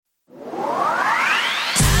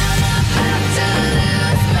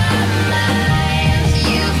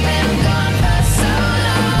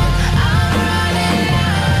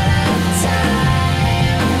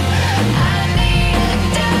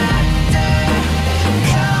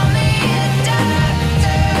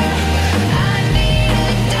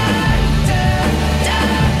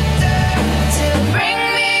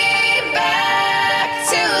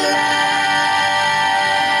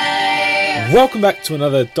Welcome back to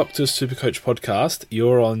another Dr. Supercoach podcast.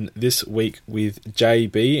 You're on this week with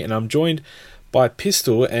JB, and I'm joined by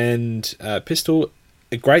Pistol. And Pistol,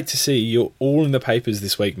 great to see you're all in the papers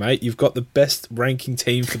this week, mate. You've got the best ranking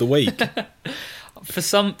team for the week.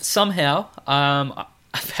 Somehow,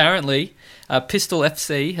 apparently, Pistol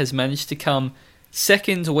FC has managed to come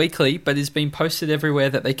second weekly, but it's been posted everywhere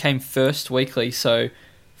that they came first weekly. So,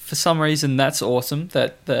 for some reason, that's awesome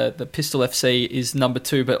that the Pistol FC is number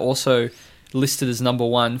 2, but also listed as number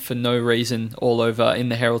 1 for no reason all over in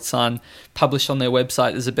the Herald Sun, published on their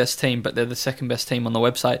website as the best team, but they're the second best team on the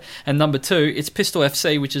website. And number 2, it's Pistol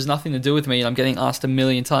FC, which has nothing to do with me, and I'm getting asked a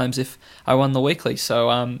million times if I won the weekly.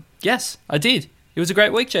 So, yes, I did. It was a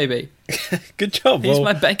great week, JB. Good job. Here's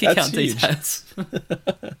my bank account details.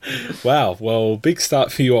 Wow. Well, big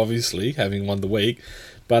start for you, obviously, having won the week.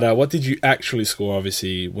 But what did you actually score?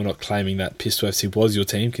 Obviously, we're not claiming that Pistol FC was your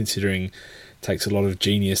team, considering it takes a lot of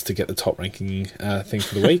genius to get the top ranking thing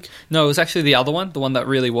for the week. No, it was actually the other one, the one that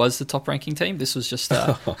really was the top ranking team. This was just...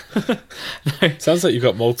 No. Sounds like you've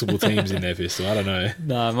got multiple teams in there, Pistol. I don't know.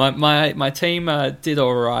 No, my team did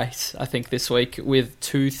all right, I think, this week with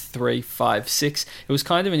 2, 3, 5, 6. It was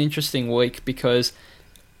kind of an interesting week because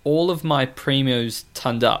all of my premios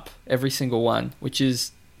turned up, every single one, which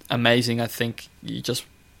is amazing. I think you just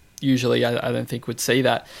usually, I don't think would see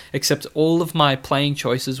that, except all of my playing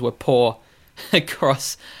choices were poor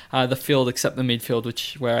across the field except the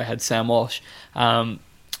midfield, where I had Sam Walsh.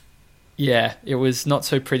 Yeah, it was not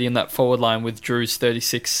so pretty in that forward line with Drew's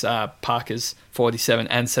 36, Parker's 47,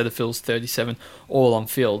 and Setterfield's 37 all on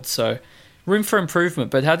field. So room for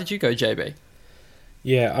improvement. But how did you go, JB?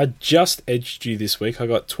 Yeah, I just edged you this week. I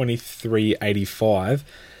got 23.85.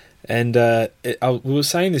 And we were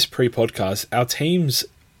saying this pre-podcast, our teams,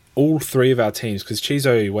 all three of our teams, because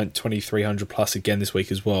Chizo went 2,300 plus again this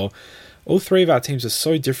week as well, all three of our teams are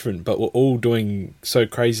so different, but we're all doing so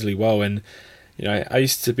crazily well. And, you know, I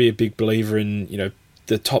used to be a big believer in, you know,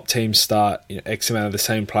 the top teams start, you know, X amount of the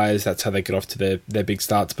same players. That's how they get off to their big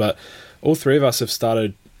starts. But all three of us have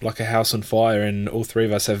started like a house on fire, and all three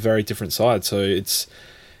of us have very different sides. So it's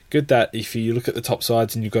good that if you look at the top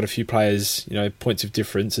sides and you've got a few players, you know, points of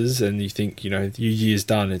differences, and you think, you know, your year's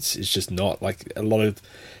done, it's just not. Like, a lot of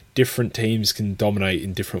different teams can dominate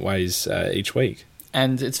in different ways each week.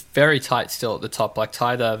 And it's very tight still at the top, like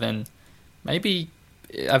tighter than maybe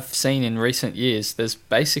I've seen in recent years. There's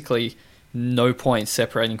basically no points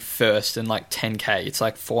separating first and like 10k. It's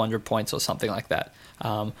like 400 points or something like that,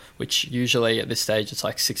 which usually at this stage it's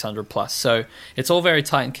like 600 plus. So it's all very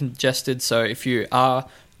tight and congested. So if you are,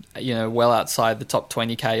 you know, well outside the top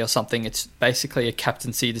 20k or something, it's basically a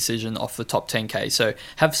captaincy decision off the top 10k. So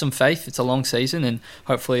have some faith. It's a long season, and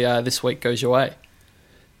hopefully this week goes your way.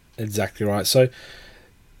 Exactly right. So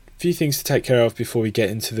few things to take care of before we get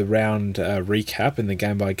into the round recap and the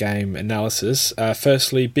game-by-game analysis.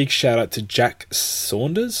 Firstly, big shout-out to Jack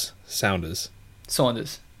Saunders, yes.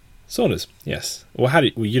 Well,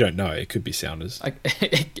 you don't know. It could be Sounders.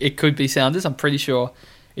 It could be Sounders. I'm pretty sure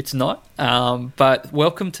it's not. But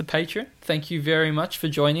welcome to Patreon. Thank you very much for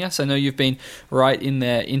joining us. I know you've been right in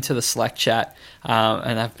there into the Slack chat,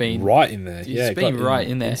 and I've been... Right in there. He's been right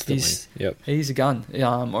in there. He's a gun.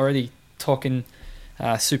 Already talking...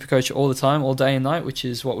 Supercoach all the time, all day and night, which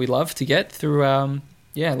is what we love to get through.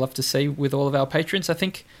 Love to see with all of our patrons. I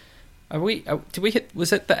think, did we hit?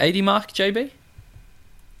 Was it the 80 mark, JB?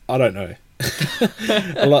 I don't know.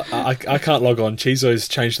 I can't log on. Chizo's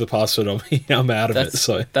changed the password on me. I'm out of it.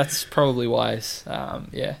 So that's probably wise.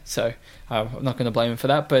 So I'm not going to blame him for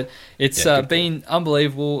that. But it's been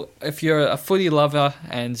unbelievable. If you're a footy lover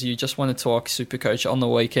and you just want to talk Supercoach on the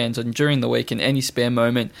weekends and during the week in any spare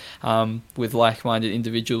moment with like-minded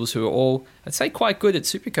individuals who are all, I'd say, quite good at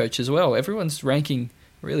Supercoach as well. Everyone's ranking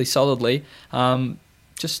really solidly.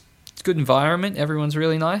 Just good environment. Everyone's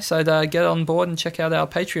really nice. I'd get on board and check out our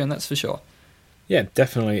Patreon, that's for sure. Yeah,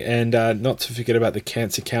 definitely. And not to forget about the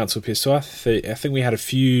Cancer Council, Pistol. I think we had a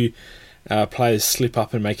few players slip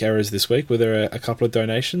up and make errors this week. Were there a couple of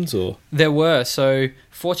donations? Or there were. So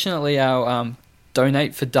fortunately our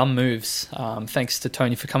Donate for Dumb Moves, thanks to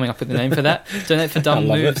Tony for coming up with the name for that. Donate for Dumb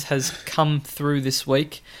Moves has come through this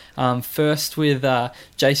week. First with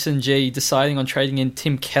Jason G deciding on trading in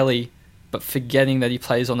Tim Kelly, but forgetting that he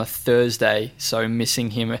plays on a Thursday, so missing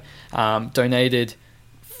him. Donated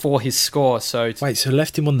for his score. So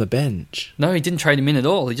left him on the bench? No, he didn't trade him in at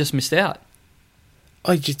all. He just missed out.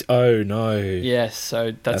 Oh no. Yes,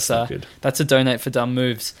 so that's not good. That's a Donate for Dumb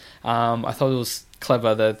Moves. I thought it was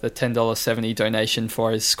clever, the $10.70 donation for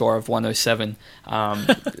his score of 107.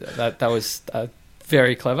 That was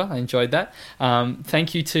Very clever. I enjoyed that.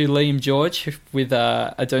 Thank you to Liam George with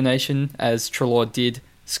a donation, as Treloar did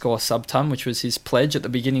score sub-ton, which was his pledge at the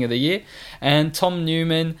beginning of the year. And Tom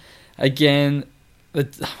Newman, again, we're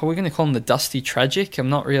going to call him the Dusty Tragic. I'm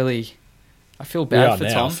not really... I feel bad for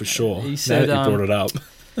Tom. For sure. He said, now that you brought it up.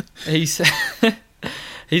 He said...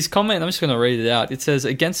 His comment, I'm just going to read it out. It says,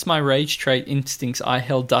 against my rage trait instincts, I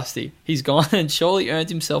held Dusty. He's gone and surely earned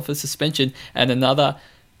himself a suspension and another,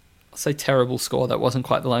 I'll say terrible score, that wasn't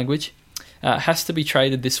quite the language, has to be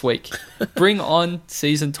traded this week. Bring on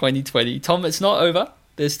season 2020. Tom, it's not over.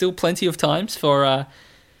 There's still plenty of times for...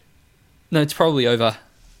 No, it's probably over.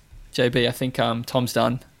 JB, I think Tom's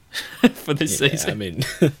done for this season. I mean...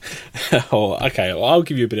 okay, well, I'll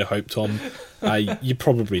give you a bit of hope, Tom. You're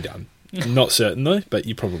probably done. Not certain though, but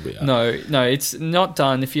you probably are. No, it's not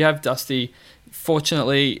done. If you have Dusty,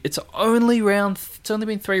 fortunately, it's only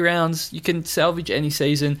been 3 rounds. You can salvage any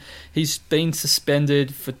season. He's been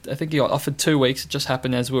suspended for, I think he got offered 2 weeks. It just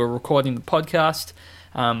happened as we were recording the podcast.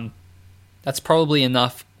 That's probably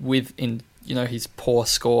enough his poor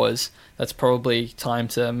scores. That's probably time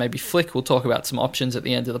to maybe flick. We'll talk about some options at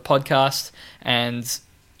the end of the podcast. And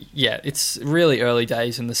yeah, it's really early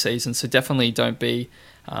days in the season, so definitely don't be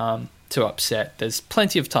too upset. There's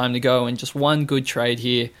plenty of time to go, and just one good trade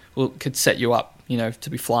here could set you up, to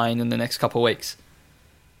be flying in the next couple of weeks.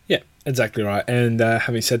 Yeah, exactly right. And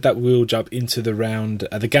having said that, we'll jump into the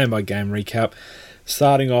game-by-game recap,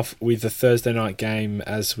 starting off with the Thursday night game,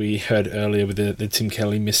 as we heard earlier with the Tim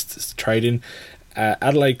Kelly missed trade-in.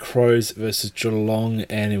 Adelaide Crows versus Geelong,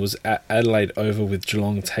 and it was Adelaide over with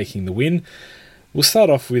Geelong taking the win. We'll start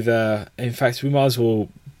off with, in fact, we might as well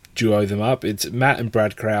duo them up. It's Matt and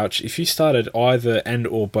Brad Crouch. If you started either and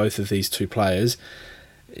or both of these two players,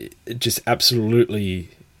 just absolutely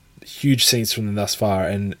huge scenes from them thus far.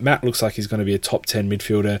 And Matt looks like he's going to be a top 10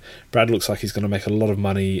 midfielder. Brad looks like he's going to make a lot of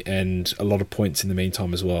money and a lot of points in the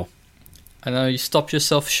meantime as well. I know you stopped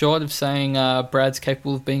yourself short of saying Brad's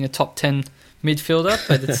capable of being a top 10 midfielder,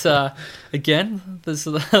 but it's again, there's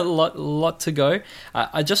a lot to go.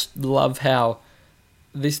 I just love how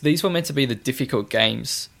these were meant to be the difficult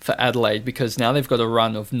games for Adelaide, because now they've got a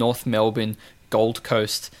run of North Melbourne, Gold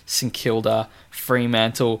Coast, St Kilda,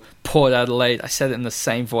 Fremantle, Port Adelaide. I said it in the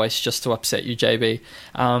same voice just to upset you, JB.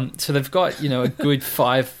 So they've got a good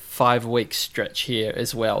five week stretch here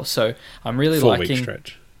as well. So I'm really 4 week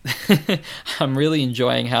stretch. I'm really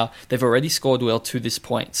enjoying how they've already scored well to this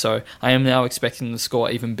point. So I am now expecting them to score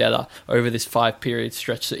even better over this 5-period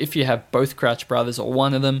stretch. So if you have both Crouch brothers or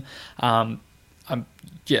one of them, I'm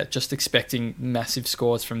just expecting massive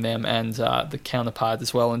scores from them and the counterpart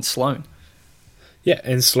as well, and Sloane. Yeah,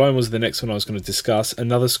 and Sloane was the next one I was going to discuss.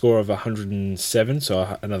 Another score of 107,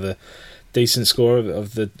 so another decent score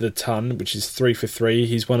of the ton, which is 3 for 3.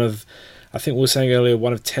 He's one of, I think we were saying earlier,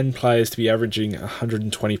 one of 10 players to be averaging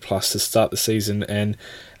 120 plus to start the season, and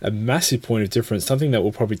a massive point of difference, something that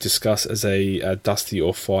we'll probably discuss as a Dusty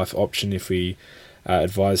or Fife option if we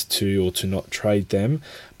advised to or to not trade them.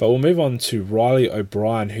 But we'll move on to Riley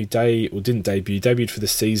O'Brien, who debuted for the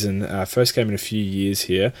season, first game in a few years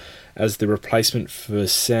here, as the replacement for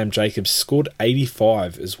Sam Jacobs. Scored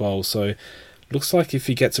 85 as well, so looks like if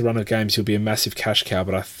he gets a run of games he'll be a massive cash cow,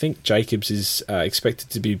 but I think Jacobs is expected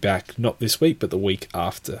to be back not this week but the week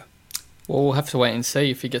after. Well, we'll have to wait and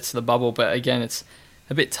see if he gets to the bubble, but again, it's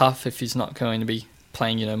a bit tough if he's not going to be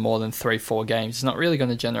playing more than 3-4 games. It's not really going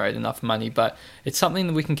to generate enough money, but it's something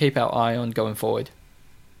that we can keep our eye on going forward.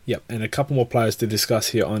 Yep, and a couple more players to discuss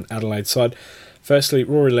here on Adelaide's side. Firstly,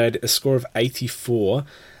 Rory Laird, a score of 84.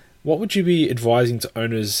 What would you be advising to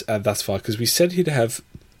owners thus far? Because we said he'd have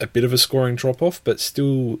a bit of a scoring drop-off, but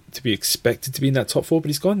still to be expected to be in that top 4, but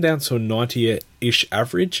he's gone down to a 90-ish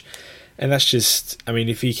average, and that's just,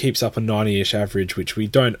 if he keeps up a 90-ish average, which we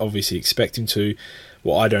don't obviously expect him to,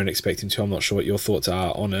 well, I don't expect him to, I'm not sure what your thoughts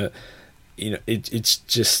are on it, it's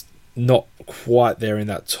just not quite there in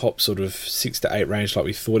that top sort of 6 to 8 range like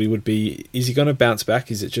we thought he would be. Is he going to bounce back?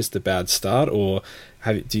 Is it just a bad start, or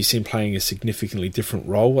do you see him playing a significantly different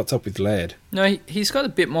role? What's up with Laird? No, he's got a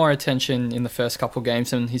bit more attention in the first couple of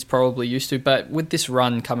games than he's probably used to, but with this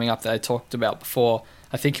run coming up that I talked about before,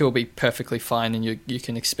 I think he'll be perfectly fine, and you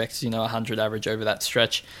can expect 100 average over that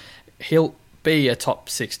stretch. He'll be a top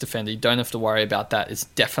 6 defender. You don't have to worry about that. It's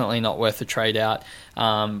definitely not worth a trade out.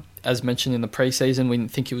 As mentioned in the preseason, we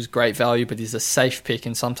didn't think he was great value, but he's a safe pick,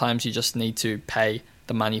 and sometimes you just need to pay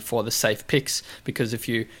the money for the safe picks, because if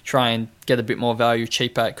you try and get a bit more value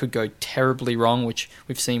cheaper, it could go terribly wrong, which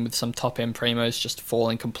we've seen with some top-end primos just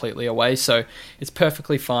falling completely away. So it's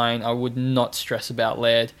perfectly fine. I would not stress about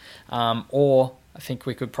Laird or I think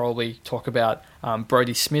we could probably talk about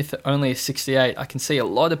Brodie Smith, only a 68. I can see a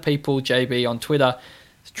lot of people, JB, on Twitter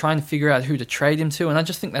trying to figure out who to trade him to, and I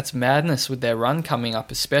just think that's madness with their run coming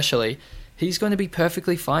up especially. He's going to be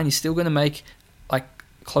perfectly fine. He's still going to make like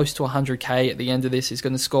close to 100k at the end of this. He's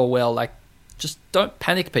going to score well. Like, just don't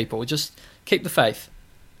panic, people. Just keep the faith.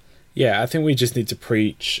 Yeah, I think we just need to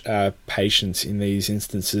preach patience in these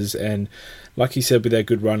instances. And like you said, with their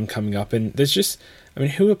good run coming up, and there's just, I mean,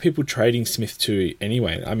 who are people trading Smith to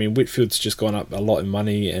anyway? I mean, Whitfield's just gone up a lot in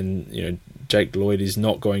money, and, you know, Jake Lloyd is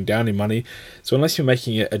not going down in money. So unless you're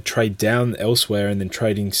making a trade down elsewhere and then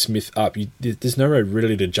trading Smith up, there's no road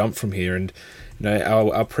really to jump from here. And, you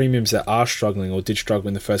know, our premiums that are struggling or did struggle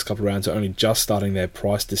in the first couple of rounds are only just starting their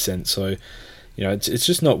price descent. So, you know, it's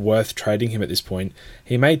just not worth trading him at this point.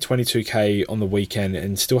 He made 22k on the weekend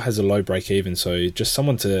and still has a low break even, so just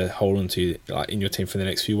someone to hold on to in your team for the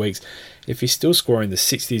next few weeks. If he's still scoring the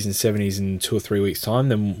 60s and 70s in 2 or 3 weeks' time,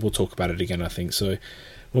 then we'll talk about it again, I think. So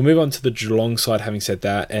we'll move on to the Geelong side, having said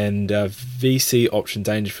that, and VC option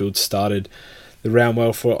Dangerfield started the round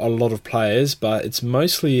well for a lot of players, but it's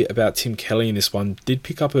mostly about Tim Kelly in this one. Did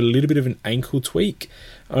pick up a little bit of an ankle tweak.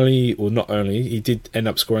 He did end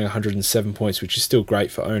up scoring 107 points, which is still great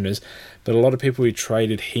for owners, but a lot of people who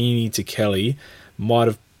traded Heaney to Kelly might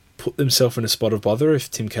have put themselves in a spot of bother if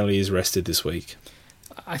Tim Kelly is rested this week.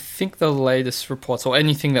 I think the latest reports, or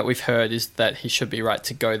anything that we've heard, is that he should be right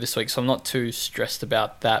to go this week, so I'm not too stressed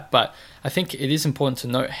about that. But I think it is important to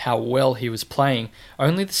note how well he was playing.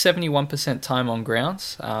 Only the 71% time on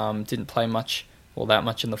grounds, didn't play much or that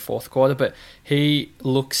much in the fourth quarter, but he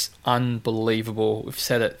looks unbelievable. We've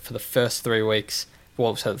said it for the first 3 weeks,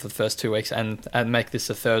 well, we've said it for the first 2 weeks, and make this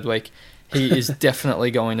the third week. He is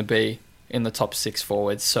definitely going to be in the top 6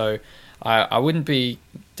 forwards, so I wouldn't be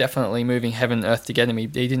definitely moving heaven and earth to get him. He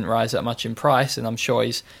didn't rise that much in price, and I'm sure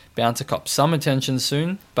he's bound to cop some attention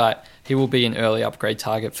soon, but he will be an early upgrade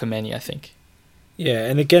target for many, I think. Yeah,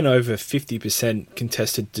 and again, over 50%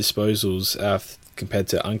 contested disposals compared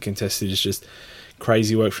to uncontested is just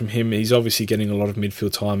crazy work from him. He's obviously getting a lot of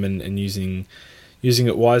midfield time and using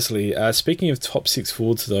it wisely. Speaking of top 6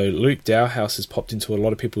 forwards, though, Luke Dowhouse has popped into a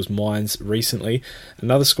lot of people's minds recently.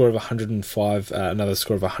 Another score of 105, another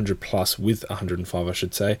score of 100 plus with 105, I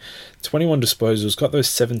should say. 21 disposals, got those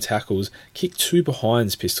 7 tackles, kicked 2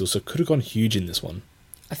 behinds, Pistol, so could have gone huge in this one.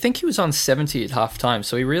 I think he was on 70 at half time,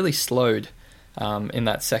 so he really slowed in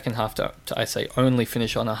that second half to I say, only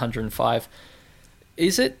finish on 105.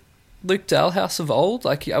 Is it Luke Dowhouse of old?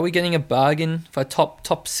 Like, are we getting a bargain for a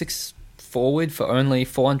top 6 forward for only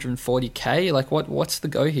 440k? Like, what's the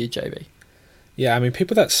go here, JB? Yeah, I mean,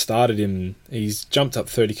 people that started him, he's jumped up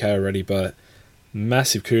 30k already, but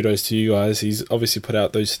massive kudos to you guys. He's obviously put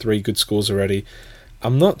out those 3 good scores already.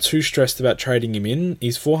 I'm not too stressed about trading him in.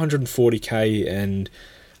 He's 440k, and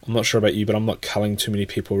I'm not sure about you, but I'm not culling too many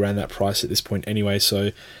people around that price at this point anyway,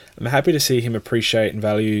 so I'm happy to see him appreciate in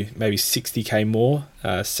value, maybe 60k more,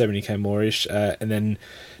 70k more-ish, and then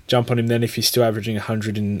jump on him then if he's still averaging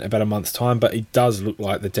 100 in about a month's time. But he does look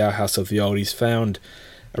like the Dowhouse of the old. He's found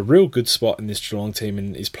a real good spot in this Geelong team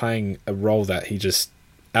and is playing a role that he just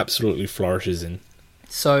absolutely flourishes in.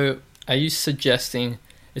 So are you suggesting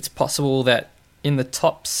it's possible that in the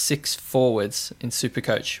top 6 forwards in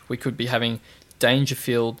Supercoach, we could be having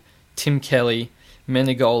Dangerfield, Tim Kelly,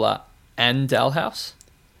 Menegola, and Dowhouse?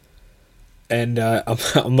 And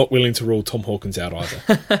I'm not willing to rule Tom Hawkins out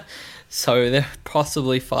either. So they're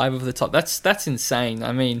possibly 5 of the top. That's insane.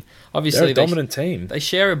 I mean, obviously they're a dominant team. They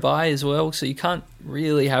share a bye as well, so you can't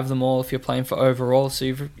really have them all if you're playing for overall. So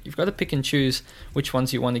you've got to pick and choose which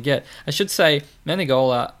ones you want to get. I should say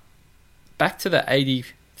Menegola, back to the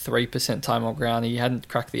 83% time on ground. He hadn't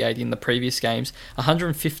cracked the 80 in the previous games.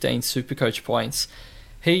 115 Supercoach points.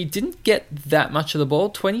 He didn't get that much of the ball,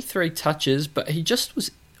 23 touches, but he just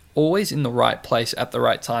was always in the right place at the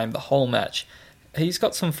right time the whole match. He's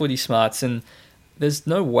got some footy smarts, and there's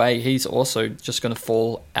no way he's also just going to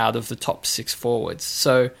fall out of the top 6 forwards.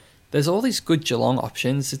 So there's all these good Geelong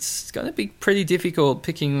options. It's going to be pretty difficult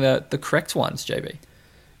picking the correct ones, JB.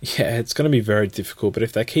 Yeah, it's going to be very difficult, but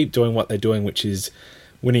if they keep doing what they're doing, which is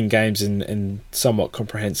winning games and somewhat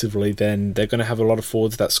comprehensively, then they're going to have a lot of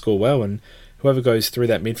forwards that score well, and whoever goes through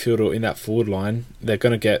that midfield or in that forward line, they're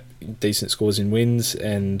going to get decent scores in wins.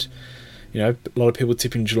 And you know, a lot of people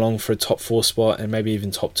tipping Geelong for a top 4 spot and maybe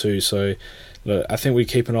even top 2. So look, I think we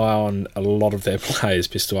keep an eye on a lot of their players,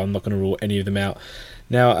 Pistol. I'm not going to rule any of them out.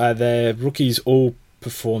 Now, their rookies all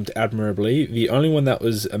performed admirably. The only one that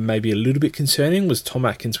was maybe a little bit concerning was Tom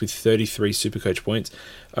Atkins with 33 Supercoach points.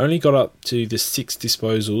 Only got up to the 6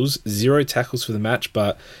 disposals, 0 tackles for the match,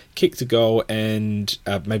 but kicked a goal and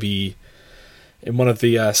maybe in one of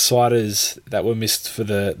the sliders that were missed for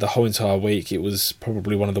the whole entire week. It was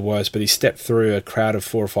probably one of the worst, but he stepped through a crowd of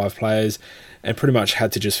 4 or 5 players and pretty much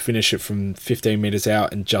had to just finish it from 15 metres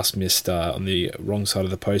out and just missed on the wrong side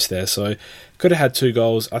of the post there. So could have had 2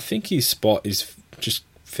 goals. I think his spot is just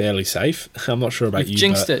fairly safe. I'm not sure about You've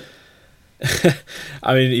jinxed it.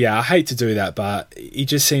 I mean, yeah, I hate to do that, but he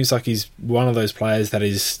just seems like he's one of those players that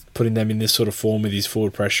is putting them in this sort of form with his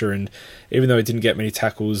forward pressure. And even though he didn't get many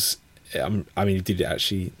tackles, I mean, he did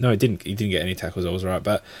actually. No, he didn't. He didn't get any tackles. I was right,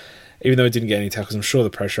 but even though he didn't get any tackles, I'm sure the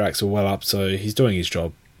pressure acts are well up. So he's doing his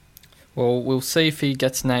job. Well, we'll see if he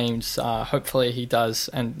gets named. Hopefully he does,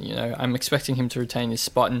 and I'm expecting him to retain his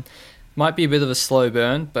spot. And might be a bit of a slow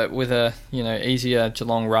burn, but with a easier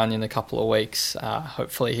Geelong run in a couple of weeks,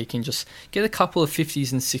 hopefully he can just get a couple of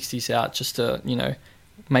 50s and 60s out just to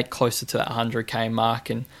make closer to that 100k mark,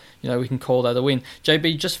 and we can call that a win.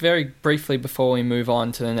 JB, just very briefly before we move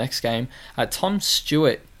on to the next game, Tom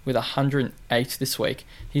Stewart with 108 this week.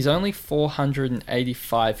 He's only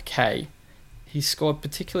 485k. He scored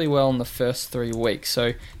particularly well in the first 3 weeks,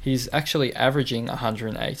 so he's actually averaging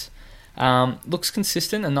 108. Looks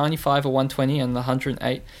consistent, a 95, a 120, and the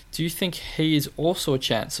 108. Do you think he is also a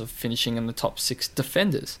chance of finishing in the top 6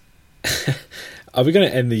 defenders? Are we going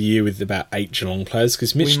to end the year with about 8 Geelong players?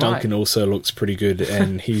 Because Mitch Duncan also looks pretty good,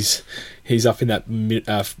 and he's up in that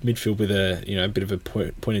midfield with a bit of a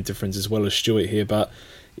point of difference as well as Stewart here. But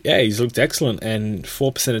yeah, he's looked excellent, and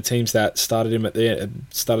 4% of teams that started him at the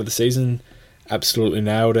start of the season absolutely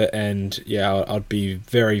nailed it. And yeah, I'd be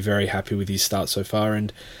very, very happy with his start so far.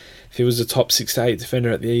 And if he was a top 6 to 8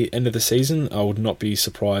 defender at the end of the season, I would not be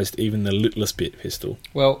surprised even the littlest bit, Pistol.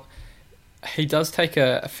 Well, he does take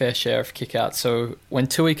a fair share of kick-out, so when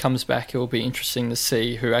Tui comes back, it will be interesting to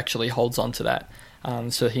see who actually holds on to that.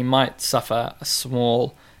 So he might suffer a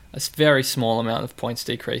very small amount of points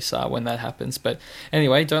decrease when that happens. But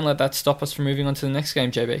anyway, don't let that stop us from moving on to the next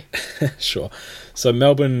game, JB. Sure. So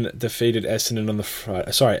Melbourne defeated Essendon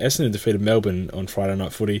Essendon defeated Melbourne on Friday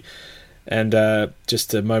Night Footy. And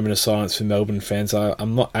just a moment of silence for Melbourne fans.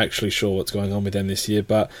 I'm not actually sure what's going on with them this year,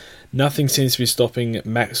 but nothing seems to be stopping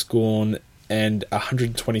Max Gawn, and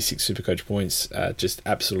 126 Supercoach points, just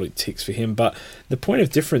absolute ticks for him. But the point of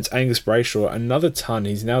difference, Angus Brayshaw, another ton.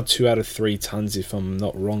 He's now 2 out of 3 tons, if I'm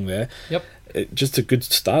not wrong there. Yep. Just a good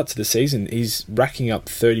start to the season. He's racking up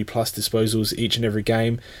 30-plus disposals each and every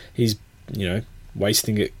game. He's,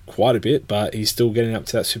 wasting it quite a bit, but he's still getting up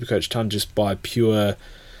to that Supercoach ton just by pure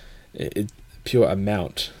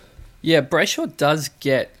amount. Yeah, Brayshaw does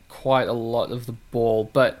get quite a lot of the ball,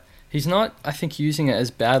 but he's not, I think, using it as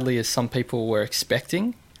badly as some people were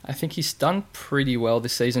expecting. I think he's done pretty well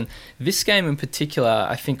this season. This game in particular,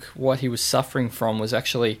 I think what he was suffering from was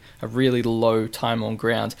actually a really low time on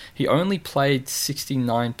ground. He only played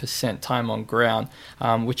 69% time on ground,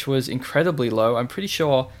 which was incredibly low. I'm pretty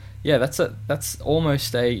sure, that's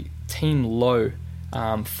almost a team low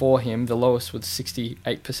for him. The lowest was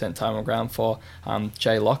 68% time on ground for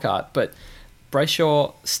Jay Lockhart. But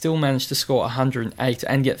Brayshaw still managed to score 108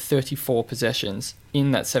 and get 34 possessions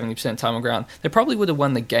in that 70% time on ground. They probably would have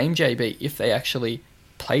won the game, JB, if they actually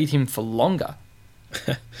played him for longer.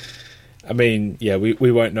 I mean, yeah,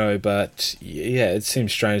 we won't know, but yeah, it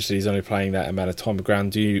seems strange that he's only playing that amount of time on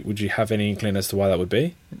ground. Would you have any inkling as to why that would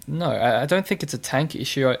be? No, I don't think it's a tank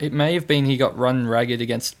issue. It may have been he got run ragged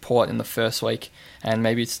against Port in the first week, and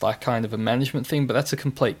maybe it's like kind of a management thing, but that's a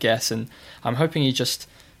complete guess, and I'm hoping he just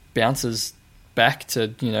bounces back to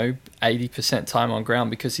 80% time on ground,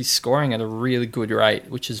 because he's scoring at a really good rate,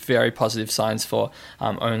 which is very positive signs for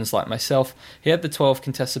owners like myself. He had the 12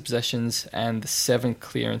 contested possessions and the 7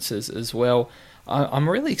 clearances as well. I'm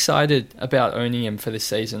really excited about owning him for this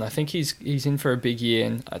season. I think he's in for a big year,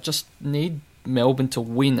 and I just need Melbourne to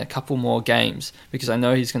win a couple more games, because I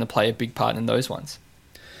know he's going to play a big part in those ones.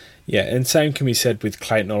 Yeah, and same can be said with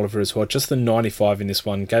Clayton Oliver as well. Just the 95 in this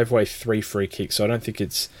one, gave away 3 free kicks, so I don't think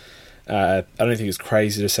it's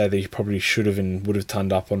crazy to say that he probably should have and would have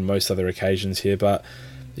turned up on most other occasions here, but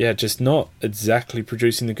yeah, just not exactly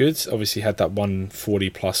producing the goods. Obviously had that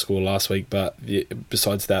 140-plus score last week, but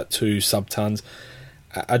besides that, 2 sub-tons.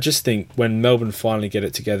 I just think when Melbourne finally get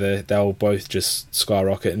it together, they'll both just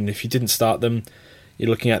skyrocket, and if you didn't start them, you're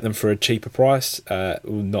looking at them for a cheaper price.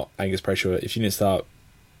 Not Angus Brayshaw. If you didn't start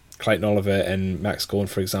Clayton Oliver and Max Gawn,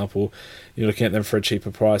 for example, you're looking at them for a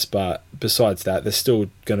cheaper price, but besides that, they're still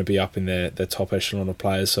going to be up in their top echelon of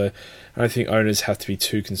players, so I don't think owners have to be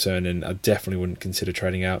too concerned, and I definitely wouldn't consider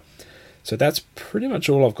trading out. So that's pretty much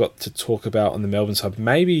all I've got to talk about on the Melbourne side.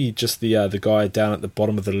 Maybe just the guy down at the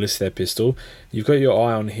bottom of the list there, Pistol. You've got your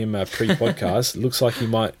eye on him pre-podcast. Looks like he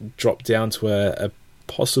might drop down to a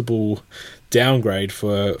possible downgrade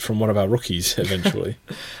from one of our rookies eventually.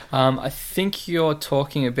 I think you're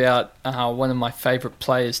talking about one of my favourite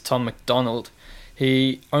players, Tom McDonald.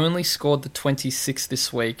 He only scored the 26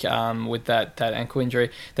 this week with that ankle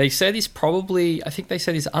injury. They said he's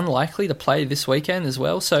unlikely to play this weekend as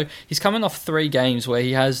well. So he's coming off 3 games where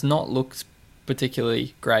he has not looked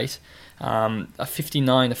particularly great. A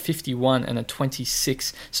 59, a 51, and a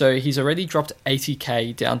 26. So he's already dropped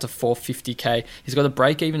 80k down to 450k. He's got a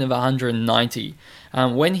break even of 190.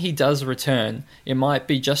 When he does return, it might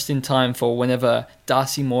be just in time for whenever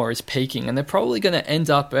Darcy Moore is peaking, and they're probably going to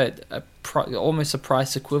end up at almost a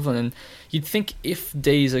price equivalent. And you'd think if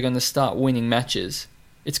D's are going to start winning matches,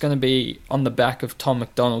 it's going to be on the back of Tom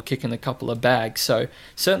McDonald kicking a couple of bags. So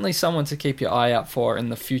certainly someone to keep your eye out for in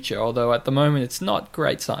the future, although at the moment it's not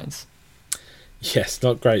great signs. Yes,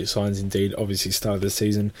 not great signs indeed. Obviously started the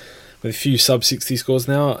season with a few sub-60 scores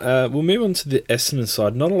now. We'll move on to the Essendon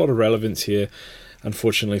side. Not a lot of relevance here,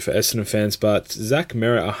 unfortunately, for Essendon fans, but Zach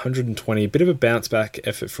Merrett, 120, a bit of a bounce-back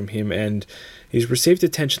effort from him, and he's received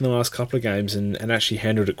attention the last couple of games and actually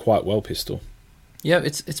handled it quite well, Pistol. Yeah,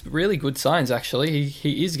 it's really good signs, actually.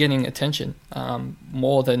 He is getting attention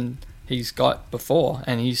more than he's got before,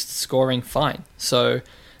 and he's scoring fine. So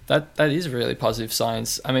that is really positive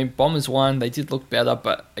signs. I mean, Bombers won, they did look better,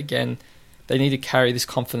 but again, they need to carry this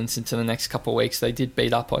confidence into the next couple of weeks. They did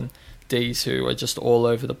beat up on D's, who are just all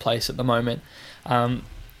over the place at the moment.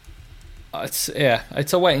 It's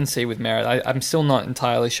a wait and see with Merrett. I'm still not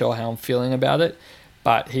entirely sure how I'm feeling about it,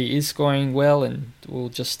 but he is scoring well, and we'll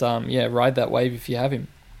just ride that wave if you have him.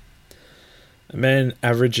 A man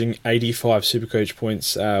averaging 85 Supercoach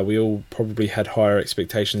points. We all probably had higher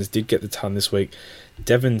expectations. Did get the ton this week.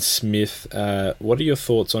 Devon Smith, what are your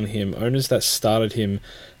thoughts on him? Owners that started him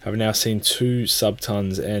have now seen 2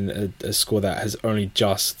 sub-tons and a score that has only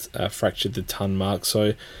just fractured the ton mark.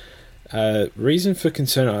 So, reason for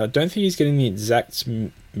concern, I don't think he's getting the exact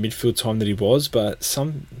midfield time that he was, but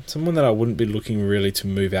someone that I wouldn't be looking really to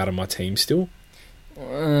move out of my team still.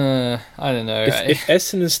 I don't know. If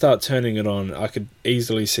Essendon start turning it on, I could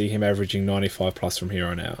easily see him averaging 95 plus from here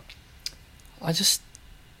on out. I just...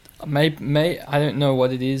 I don't know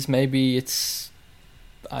what it is. Maybe it's...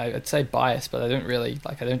 I'd say bias, but I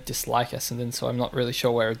don't dislike Essendon, so I'm not really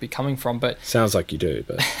sure where it'd be coming from. But sounds like you do,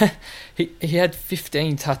 but he had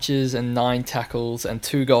 15 touches and 9 tackles and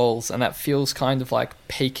 2 goals, and that feels kind of like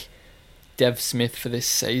peak Dev Smith for this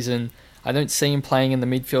season. I don't see him playing in the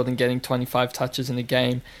midfield and getting 25 touches in a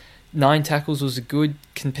game. 9 tackles was good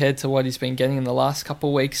compared to what he's been getting in the last couple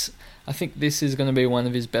of weeks. I think this is going to be one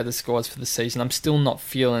of his better scores for the season. I'm still not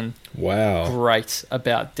feeling great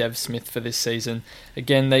about Dev Smith for this season.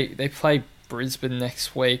 Again, they play Brisbane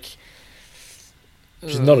next week.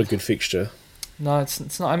 Which is not a good fixture. No,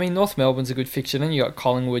 it's not. I mean, North Melbourne's a good fixture. Then you got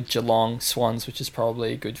Collingwood, Geelong, Swans, which is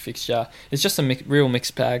probably a good fixture. It's just a real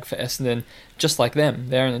mixed bag for Essendon, just like them.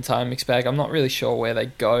 They're an entire mixed bag. I'm not really sure where they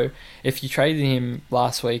go. If you traded him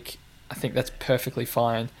last week, I think that's perfectly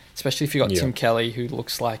fine, especially if you got Tim Kelly, who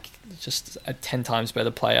looks like just a 10 times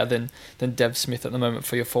better player than Dev Smith at the moment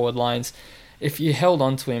for your forward lines. If you held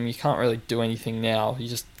on to him, you can't really do anything now. You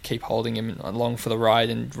just keep holding him along for the ride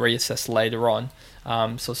and reassess later on.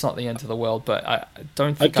 So it's not the end of the world, but I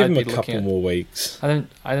don't think I'd give him a couple more weeks. I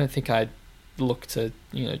don't think I'd look to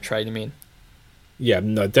trade him in. Yeah,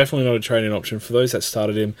 no, definitely not a trading option for those that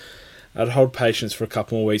started him. I'd hold patience for a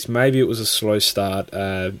couple more weeks. Maybe it was a slow start,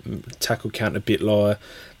 tackle count a bit lower,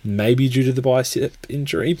 maybe due to the bicep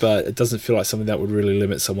injury, but it doesn't feel like something that would really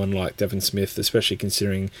limit someone like Devon Smith, especially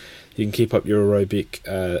considering you can keep up your aerobic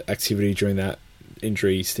activity during that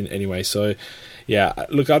injury stint anyway. So, yeah,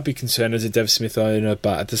 look, I'd be concerned as a Dev Smith owner,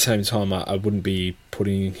 but at the same time, I wouldn't be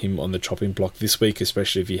putting him on the chopping block this week,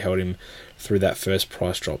 especially if you held him through that first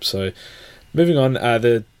price drop. So, moving on,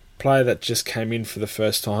 the player that just came in for the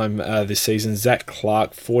first time this season, Zach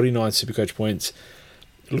Clark, 49 Supercoach points.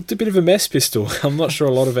 Looked a bit of a mess, Pistol. I'm not sure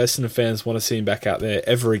a lot of Essendon fans want to see him back out there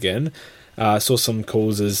ever again. I saw some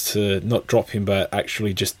calls as to not drop him, but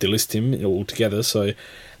actually just delist him altogether. So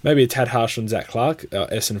maybe a tad harsh on Zach Clark.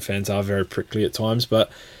 Essendon fans are very prickly at times, but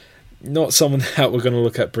not someone that we're going to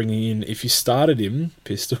look at bringing in. If you started him,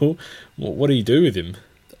 Pistol, what do you do with him?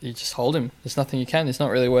 You just hold him. There's nothing you can. It's not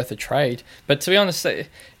really worth a trade. But to be honest, it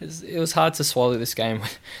was hard to swallow this game.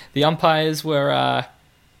 The umpires were,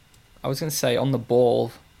 I was going to say on the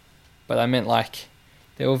ball, but I meant like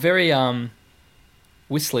they were very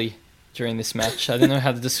whistly during this match. I don't know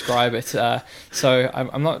how to describe it. So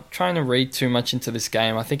I'm not trying to read too much into this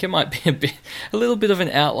game. I think it might be a little bit of an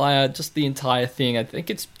outlier, just the entire thing. I think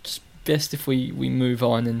it's just best if we move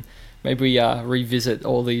on and maybe revisit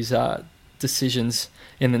all these decisions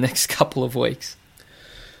in the next couple of weeks.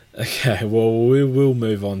 Okay, well, we will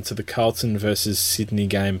move on to the Carlton versus Sydney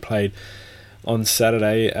game played on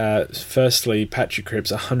Saturday. Firstly, Patrick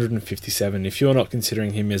Cripps, 157. If you're not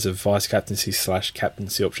considering him as a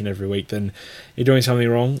vice-captaincy/captaincy option every week, then you're doing something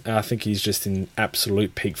wrong. I think he's just in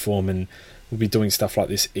absolute peak form and will be doing stuff like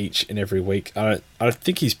this each and every week. I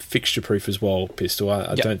think he's fixture-proof as well, Pistol.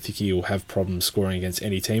 I don't think he will have problems scoring against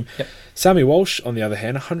any team. Yep. Sammy Walsh, on the other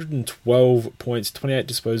hand, 112 points, 28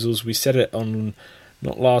 disposals. We said it on...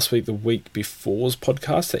 not last week, the week before's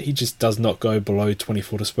podcast, that he just does not go below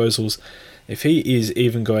 24 disposals. If he is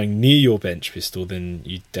even going near your bench, Pistol, then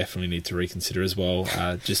you definitely need to reconsider as well.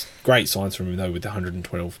 Just great signs from him, though, with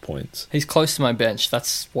 112 points. He's close to my bench.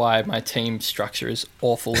 That's why my team structure is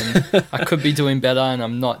awful. And I could be doing better, and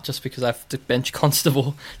I'm not, just because I have to bench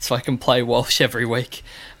Constable so I can play Walsh every week.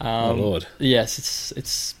 Oh, Lord. Yes,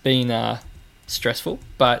 it's been stressful,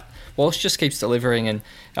 but Walsh just keeps delivering, and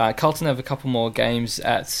Carlton have a couple more games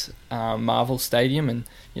at Marvel Stadium, and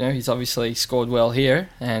he's obviously scored well here,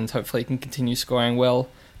 and hopefully he can continue scoring well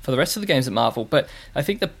for the rest of the games at Marvel. But I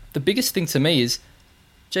think the biggest thing to me is,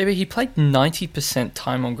 JB, he played 90%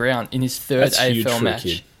 time on ground in his third AFL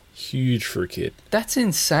match. Huge for a kid. That's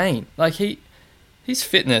insane. Like, his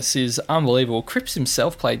fitness is unbelievable. Cripps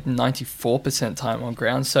himself played 94% time on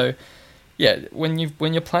ground, so... yeah, when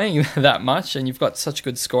you're playing that much and you've got such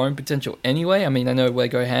good scoring potential anyway, I mean, I know they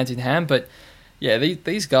go hand in hand, but yeah,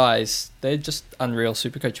 these guys, they're just unreal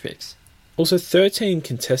Supercoach picks. Also, 13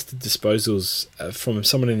 contested disposals from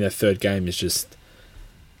someone in their third game is just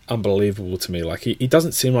unbelievable to me. Like, he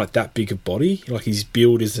doesn't seem like that big a body. Like, his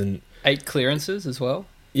build isn't... 8 clearances as well.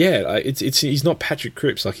 Yeah, like he's not Patrick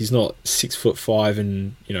Cripps. Like, he's not 6'5"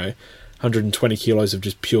 and 120 kilos of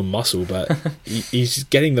just pure muscle, but he's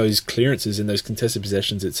getting those clearances in those contested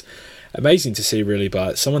possessions. It's amazing to see, really,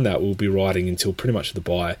 but someone that will be riding until pretty much the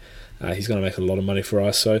bye. He's going to make a lot of money for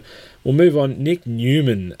us. So we'll move on. Nick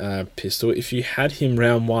Newman, Pistol. If you had him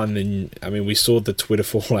round one, then, I mean, we saw the Twitter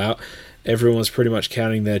fallout. Everyone was pretty much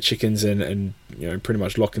counting their chickens and pretty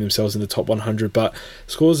much locking themselves in the top 100. But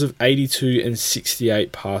scores of 82 and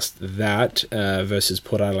 68 past that versus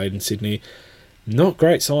Port Adelaide and Sydney. Not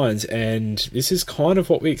great signs, and this is kind of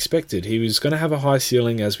what we expected. He was going to have a high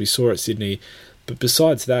ceiling, as we saw at Sydney, but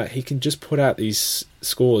besides that, he can just put out these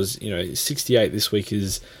scores. 68 this week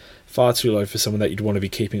is far too low for someone that you'd want to be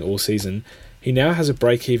keeping all season. He now has a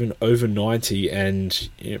break-even over 90, and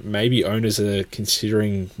maybe owners are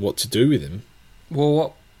considering what to do with him.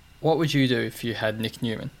 Well, what would you do if you had Nick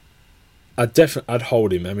Newman? I'd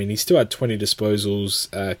hold him. I mean, he still had 20 disposals.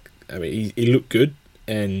 He looked good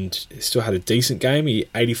and still had a decent game. He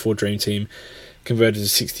 84 Dream Team, converted to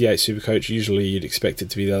 68 Supercoach. Usually you'd expect it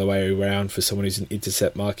to be the other way around for someone who's an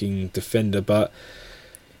intercept marking defender, but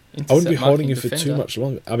I wouldn't be holding him for too much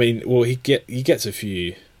longer. I mean, well, he gets a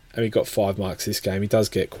few. I mean, he got 5 marks this game. He does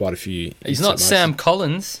get quite a few. He's not Sam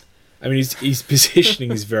Collins. I mean, his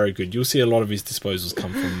positioning is very good. You'll see a lot of his disposals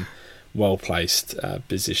come from well-placed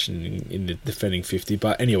positioning in the defending 50.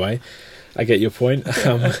 But anyway, I get your point.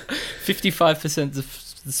 55%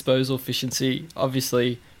 disposal efficiency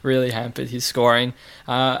obviously really hampered his scoring.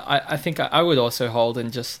 I think I would also hold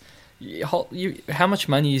and just hold. How much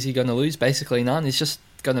money is he going to lose? Basically none. He's just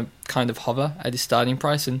going to kind of hover at his starting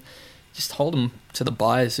price and just hold him to the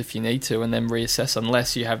buyers if you need to, and then reassess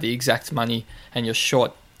unless you have the exact money and you're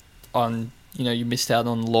short on, you missed out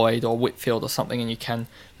on Lloyd or Whitfield or something and you can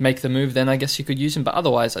make the move, then I guess you could use him. But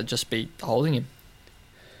otherwise, I'd just be holding him.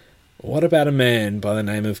 What about a man by the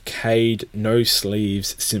name of Cade No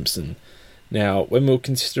Sleeves Simpson? Now, when we were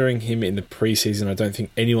considering him in the preseason, I don't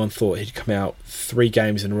think anyone thought he'd come out 3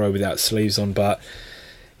 games in a row without sleeves on, but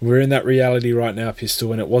we're in that reality right now,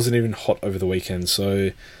 Pistol, and it wasn't even hot over the weekend.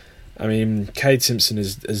 So, I mean, Cade Simpson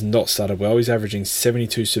has not started well. He's averaging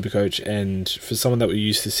 72 Supercoach, and for someone that we're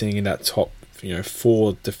used to seeing in that top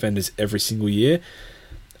 4 defenders every single year,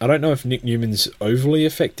 I don't know if Nick Newman's overly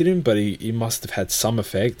affected him, but he must have had some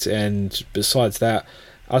effect. And besides that,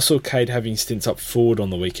 I saw Cade having stints up forward on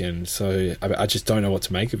the weekend, so I just don't know what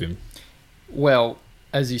to make of him. Well,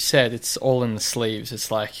 as you said, it's all in the sleeves. It's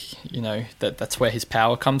like, that's where his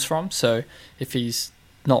power comes from. So if he's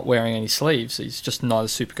not wearing any sleeves, he's just not a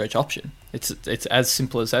Supercoach option. It's as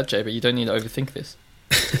simple as that, Jay, but you don't need to overthink this.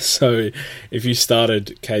 So if you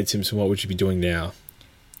started Cade Simpson, what would you be doing now?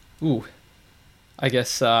 Ooh, I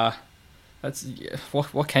guess that's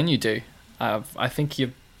what can you do? I think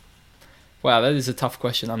wow, that is a tough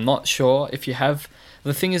question. I'm not sure if you have.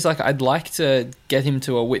 The thing is, I'd like to get him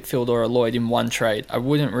to a Whitfield or a Lloyd in one trade. I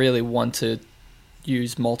wouldn't really want to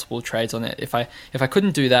use multiple trades on it. If I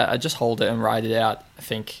couldn't do that, I'd just hold it and ride it out. I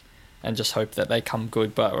think and just hope that they come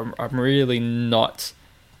good. But I'm really not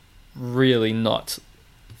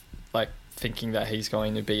like thinking that he's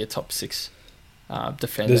going to be a top 6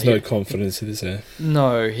 defender. There's no confidence in this there.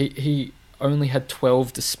 No, he only had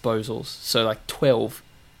 12 disposals, so like 12.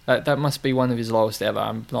 That must be one of his lowest ever.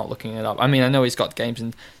 I'm not looking it up. I mean, I know he's got games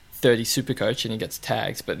in 30 Supercoach and he gets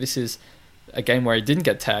tags, but this is a game where he didn't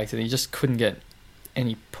get tagged and he just couldn't get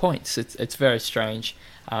any points. It's very strange.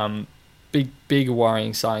 Big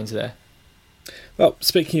worrying signs there. Well,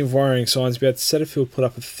 speaking of worrying signs, we had Setterfield put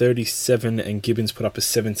up a 37 and Gibbons put up a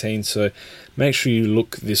 17, so make sure you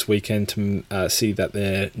look this weekend to see that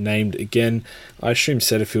they're named again. I assume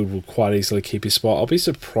Setterfield will quite easily keep his spot. I'll be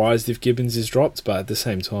surprised if Gibbons is dropped, but at the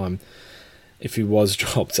same time, if he was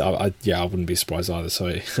dropped, I wouldn't be surprised either.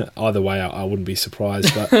 So either way, I wouldn't be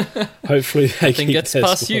surprised, but hopefully they keep gets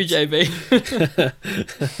past you, JB.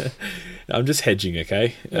 I'm just hedging,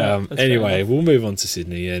 okay? Yeah, anyway, we'll move on to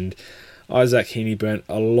Sydney, and Isaac Heaney burnt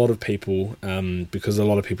a lot of people because a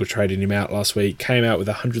lot of people traded him out last week. Came out with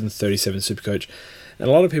 137 Supercoach, and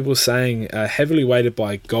a lot of people were saying heavily weighted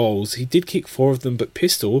by goals. He did kick 4 of them, but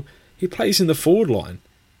Pistol, he plays in the forward line.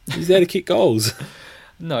 He's there to kick goals.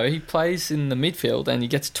 No, he plays in the midfield and he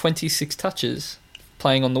gets 26 touches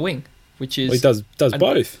playing on the wing, which is... Well, he does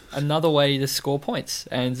both. Another way to score points.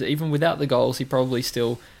 And even without the goals, he probably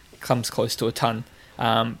still comes close to a ton.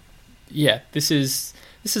 This is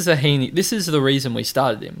a Heaney. This is the reason we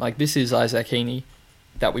started him. Like, this is Isaac Heaney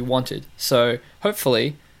that we wanted. So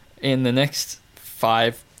hopefully in the next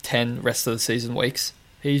 5-10 rest of the season weeks,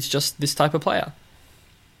 he's just this type of player.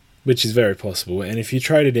 Which is very possible. And if you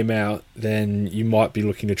traded him out, then you might be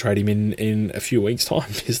looking to trade him in a few weeks'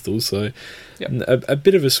 time, Pistol. So yep. a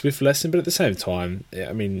bit of a swift lesson, but at the same time,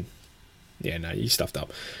 you stuffed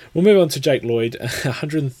up. We'll move on to Jake Lloyd,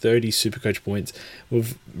 130 Supercoach points.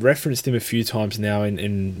 We've referenced him a few times now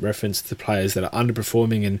in reference to players that are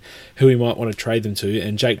underperforming and who we might want to trade them to,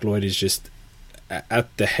 and Jake Lloyd is just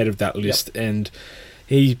at the head of that list. Yep. And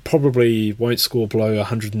he probably won't score below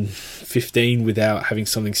 115 without having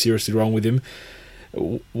something seriously wrong with him.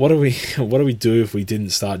 What do we do if we didn't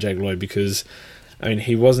start Jake Lloyd? Because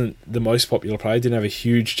he wasn't the most popular player, didn't have a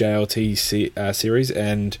huge JLT series,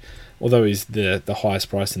 and although he's the highest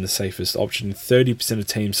price and the safest option, 30% of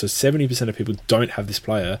teams, so 70% of people don't have this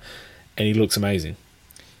player, and he looks amazing.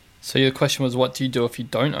 So your question was, what do you do if you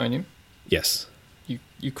don't own him? Yes.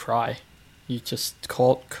 You cry. You just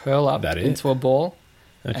curl up into a ball.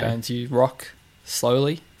 Okay. And you rock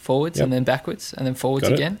slowly forwards and then backwards and then forwards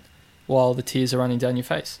again while the tears are running down your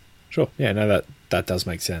face. Sure. Yeah, no, that does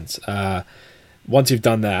make sense. Once you've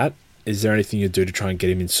done that, is there anything you do to try and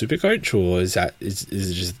get him in Supercoach, or is it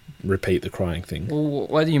just repeat the crying thing? Well,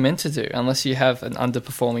 what are you meant to do? Unless you have an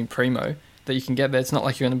underperforming Primo that you can get there. It's not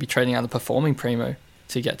like you're going to be trading underperforming Primo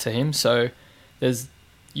to get to him. So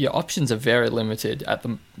your options are very limited at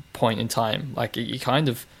the point in time. Like, you kind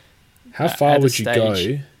of... How far would you go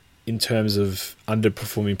in terms of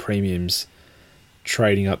underperforming premiums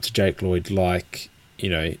trading up to Jake Lloyd? Like,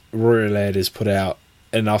 Rory Laird has put out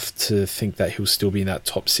enough to think that he'll still be in that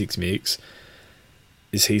top 6 mix.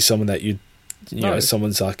 Is he someone that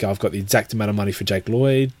someone's like, I've got the exact amount of money for Jake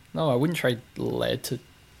Lloyd? No, I wouldn't trade Laird to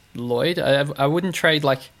Lloyd. I wouldn't trade,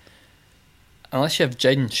 unless you have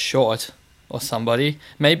Jaden Short or somebody.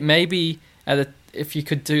 Maybe if you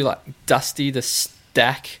could do Dusty to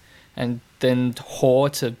Stack and then Hoare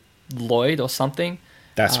to Lloyd or something.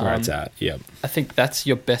 That's where it's at, yeah. I think that's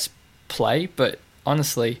your best play, but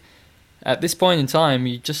honestly, at this point in time,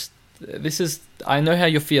 I know how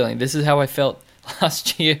you're feeling. This is how I felt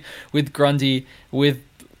last year with Grundy, with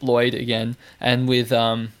Lloyd again, and with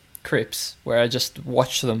Cripps, where I just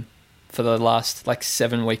watched them for the last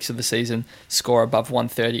 7 weeks of the season score above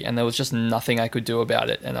 130, and there was just nothing I could do about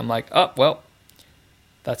it. And I'm like, oh, well,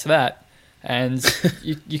 that's that. And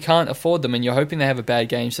you can't afford them, and you're hoping they have a bad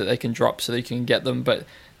game so that they can drop so that you can get them. But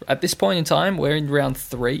at this point in time, we're in round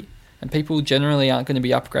 3, and people generally aren't going to be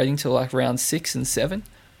upgrading till round 6 and 7.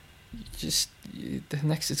 It's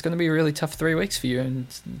going to be a really tough 3 weeks for you, and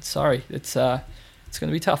sorry, it's going to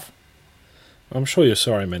be tough. I'm sure your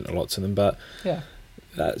sorry meant a lot to them, but yeah,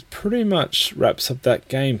 that pretty much wraps up that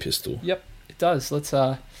game, Pistol. Yep, it does. Let's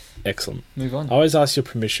excellent. Move on. I always ask your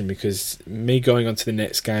permission, because me going on to the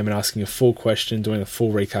next game and asking a full question, doing a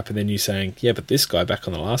full recap, and then you saying, yeah, but this guy back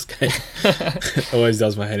on the last game always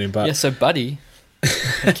does my head in. But yeah, so Buddy.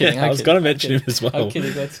 I'm kidding. I was going to mention him as well. I'm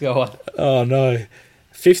kidding. Let's go on. Oh no.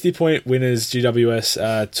 50-point winners.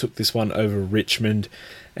 GWS took this one over Richmond,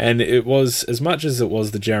 and it was, as much as it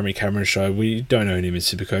was the Jeremy Cameron show, we don't own him in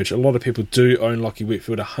Supercoach. A lot of people do own Lockie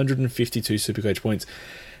Whitfield, 152 Supercoach points.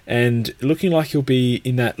 and looking like he'll be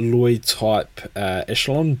in that Lloyd type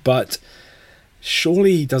echelon, but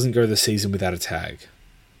surely he doesn't go the season without a tag.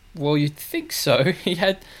 Well, you'd think so. He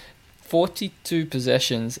had 42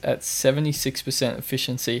 possessions at 76%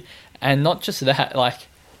 efficiency, and not just that, like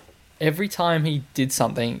every time he did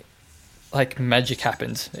something, like magic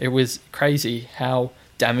happened. It was crazy how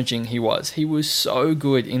damaging he was. He was so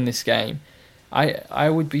good in this game. I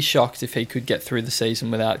would be shocked if he could get through the season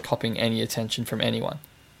without copping any attention from anyone.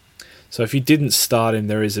 So if you didn't start him,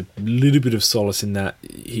 there is a little bit of solace in that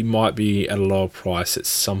he might be at a lower price at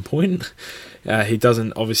some point. He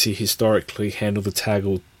doesn't obviously historically handle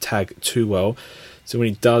the tag too well. So when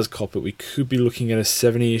he does cop it, we could be looking at a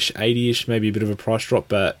 70-ish, 80-ish, maybe a bit of a price drop.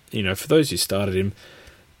 But, for those who started him,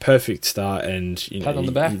 perfect start and... pat on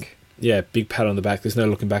the back. Big pat on the back. There's no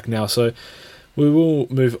looking back now. So we will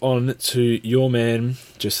move on to your man.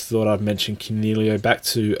 Just thought I'd mention Canelio back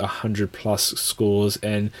to 100-plus scores.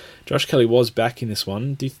 And Josh Kelly was back in this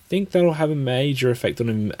one. Do you think that'll have a major effect on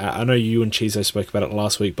him? I know you and Chizo spoke about it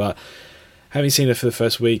last week, but having seen it for the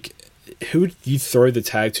first week, who would you throw the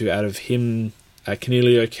tag to out of him,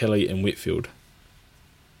 Canelio, Kelly, and Whitfield?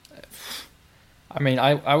 I mean,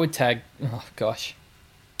 I would tag... Oh, gosh.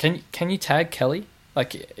 Can you tag Kelly?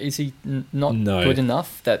 Like, is he not good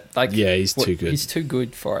enough? He's too good. He's too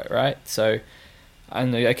good for it, right? So, I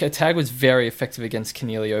don't know. Like, a tag was very effective against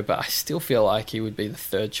Canelio, but I still feel like he would be the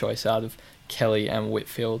third choice out of Kelly and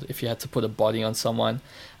Whitfield if you had to put a body on someone.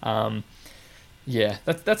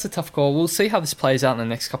 That's a tough call. We'll see how this plays out in the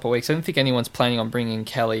next couple of weeks. I don't think anyone's planning on bringing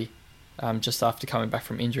Kelly just after coming back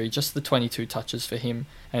from injury. Just the 22 touches for him,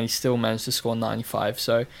 and he still managed to score 95.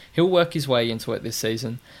 So he'll work his way into it this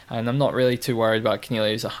season, and I'm not really too worried about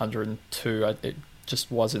Canelio's 102. It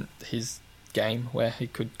just wasn't his game where he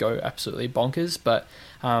could go absolutely bonkers, but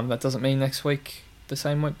that doesn't mean next week the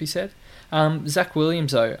same won't be said. Zach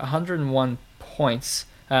Williams, though, 101 points.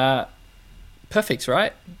 Perfect,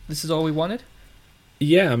 right? This is all we wanted?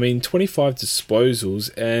 Yeah, I mean, 25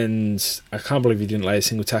 disposals, and I can't believe he didn't lay a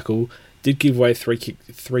single tackle. Did give away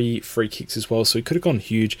three free kicks as well, so he could have gone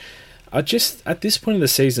huge. At this point of the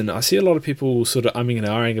season, I see a lot of people sort of umming and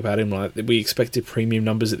ahhing about him, like we expected premium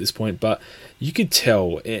numbers at this point, but you could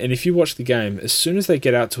tell, and if you watch the game, as soon as they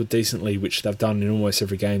get out to a decent lead, which they've done in almost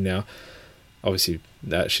every game now, obviously,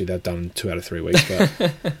 they've done 2 out of 3 weeks,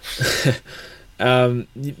 but...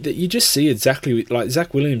 you just see exactly like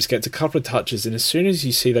Zach Williams gets a couple of touches, and as soon as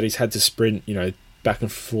you see that he's had to sprint, back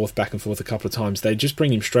and forth a couple of times, they just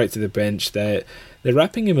bring him straight to the bench. They're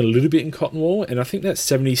wrapping him a little bit in cotton wool, and I think that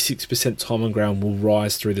 76% time on ground will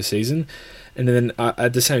rise through the season. And then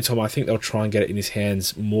at the same time, I think they'll try and get it in his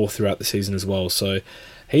hands more throughout the season as well. So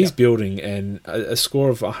he's building, and a score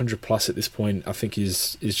of 100 plus at this point, I think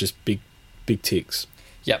is just big ticks.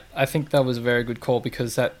 Yep, I think that was a very good call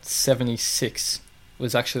because that 76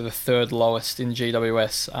 was actually the third lowest in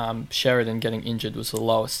GWS. Sheridan getting injured was the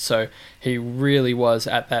lowest, so he really was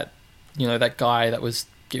at that, that guy that was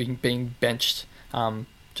being benched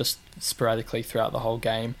just sporadically throughout the whole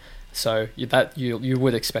game. So you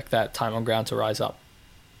would expect that time on ground to rise up.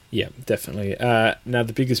 Yeah, definitely. Now,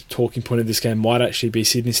 the biggest talking point of this game might actually be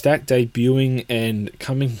Sydney Stack debuting and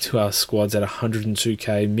coming to our squads at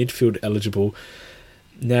 102k, midfield eligible.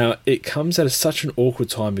 Now, it comes at such an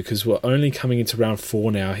awkward time because we're only coming into round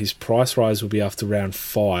 4 now. His price rise will be after round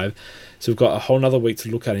 5. So we've got a whole nother week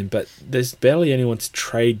to look at him, but there's barely anyone to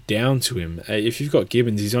trade down to him. If you've got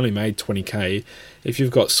Gibbons, he's only made 20k. If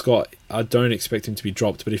you've got Scott, I don't expect him to be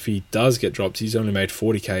dropped, but if he does get dropped, he's only made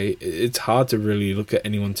 40k. It's hard to really look at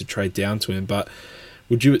anyone to trade down to him, but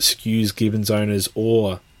would you excuse Gibbons owners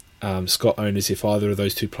or Scott owners if either of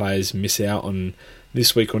those two players miss out on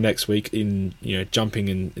this week or next week in jumping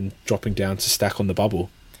and dropping down to Stack on the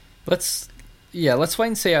bubble? Let's wait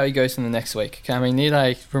and see how he goes in the next week. I mean, need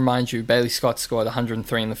I remind you, Bailey Scott scored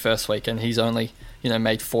 103 in the first week, and he's only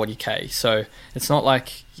made 40k. So it's not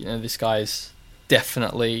like this guy's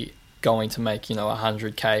definitely going to make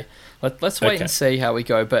 100k. Let's wait and see how we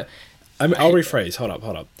go. But I'll rephrase. Hold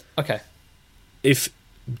up. Okay. If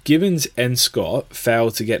Gibbons and Scott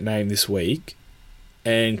fail to get named this week,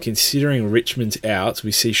 and considering Richmond's out,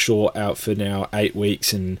 we see Shaw out for now 8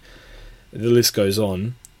 weeks, and the list goes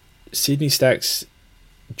on. Sydney Stack's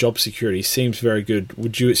job security seems very good.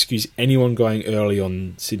 Would you excuse anyone going early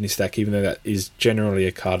on Sydney Stack, even though that is generally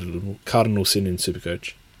a cardinal sin in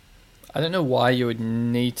Supercoach? I don't know why you would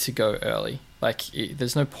need to go early.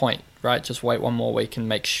 There's no point, right? Just wait one more week and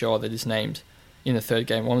make sure that he's named in the third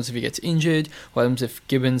game. What happens if he gets injured? What happens if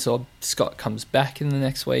Gibbons or Scott comes back in the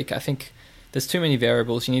next week? I think there's too many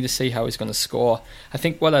variables. You need to see how he's going to score. I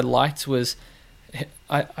think what I liked was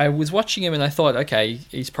I was watching him and I thought, okay,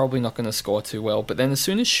 he's probably not going to score too well. But then as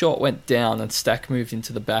soon as Short went down and Stack moved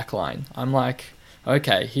into the back line, I'm like,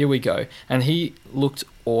 okay, here we go. And he looked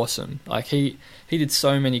awesome. Like he did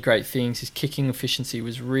so many great things. His kicking efficiency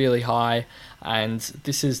was really high. And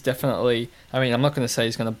this is definitely, I mean, I'm not going to say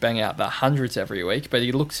he's going to bang out the hundreds every week, but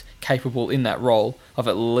he looks capable in that role of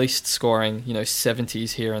at least scoring,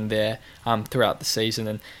 70s here and there throughout the season.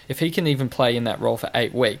 And if he can even play in that role for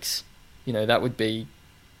 8 weeks, that would be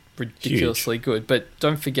ridiculously good. But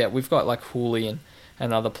don't forget, we've got like Hooli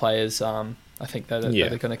and other players, I think that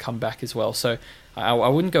are going to come back as well. So I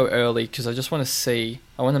wouldn't go early because I just want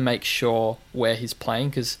to make sure where he's playing,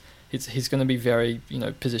 because he's going to be very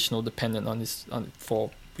positional dependent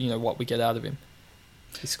for what we get out of him.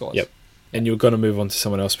 He scores. Yep. And you're going to move on to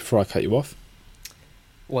someone else before I cut you off?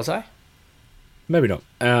 Was I? Maybe not.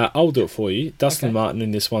 I'll do it for you. Dustin Okay. Martin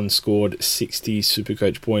in this one scored 60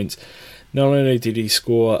 Supercoach points. Not only did he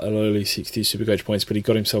score a lowly 60 Supercoach points, but he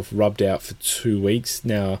got himself rubbed out for 2 weeks.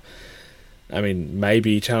 Now, I mean,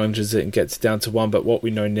 maybe he challenges it and gets down to 1, but what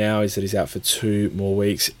we know now is that he's out for 2 more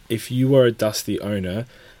weeks. If you were a Dusty owner,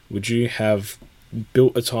 would you have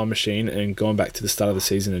built a time machine and gone back to the start of the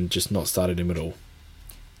season and just not started him at all?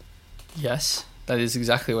 Yes, that is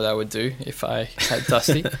exactly what I would do if I had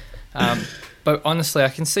Dusty. But honestly, I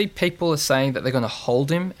can see people are saying that they're going to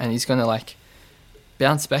hold him and he's going to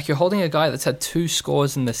bounce back. You're holding a guy that's had 2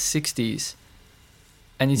 scores in the 60s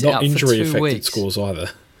and he's Not out for 2 injury-affected weeks. scores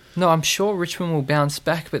either. No, I'm sure Richmond will bounce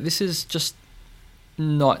back, but this is just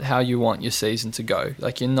not how you want your season to go.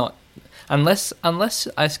 You're not... Unless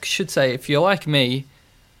I should say, if you're like me,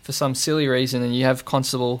 for some silly reason, and you have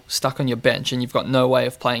Constable stuck on your bench and you've got no way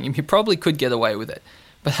of playing him, you probably could get away with it.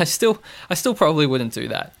 But I still probably wouldn't do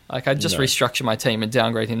that. I'd just restructure my team and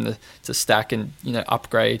downgrade him to Stack and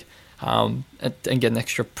upgrade and get an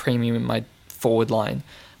extra premium in my forward line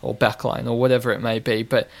or back line or whatever it may be.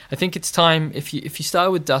 But I think it's time, if you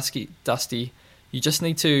start with Dusty, you just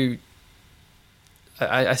need to...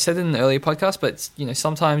 I said it in an earlier podcast, but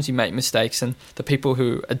sometimes you make mistakes, and the people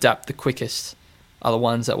who adapt the quickest are the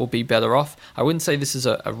ones that will be better off. I wouldn't say this is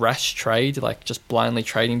a rash trade, just blindly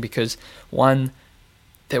trading, because one,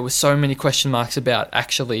 there were so many question marks about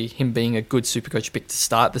actually him being a good Supercoach pick to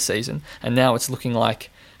start the season, and now it's looking like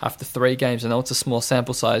after 3 games, I know it's a small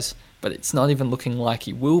sample size, but it's not even looking like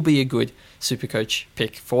he will be a good Supercoach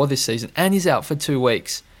pick for this season, and he's out for 2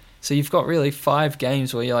 weeks. So you've got really 5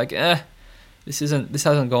 games where you're like, this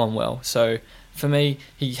hasn't gone well. So for me,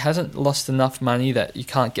 he hasn't lost enough money that you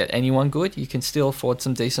can't get anyone good. You can still afford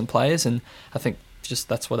some decent players, and I think just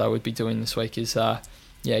that's what I would be doing this week is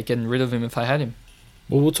getting rid of him if I had him.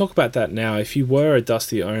 Well, we'll talk about that now. If you were a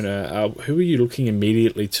Dusty owner, who are you looking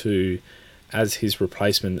immediately to as his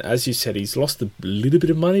replacement? As you said, he's lost a little bit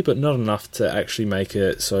of money, but not enough to actually make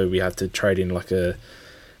it so we have to trade in a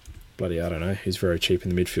bloody, I don't know, who's very cheap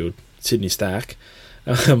in the midfield, Sydney Stack.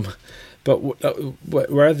 But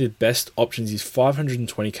where are the best options? He's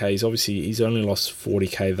 520k. He's only lost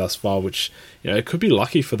 40k thus far, which it could be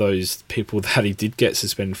lucky for those people that he did get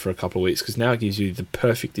suspended for a couple of weeks, because now it gives you the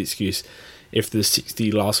perfect excuse if the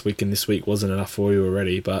 60 last week and this week wasn't enough for you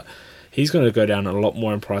already. But he's going to go down a lot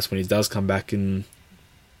more in price when he does come back. And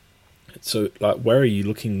so, where are you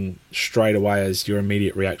looking straight away as your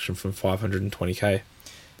immediate reaction from 520k?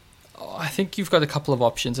 I think you've got a couple of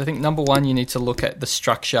options. I think number one, you need to look at the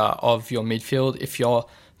structure of your midfield. If you're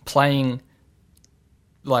playing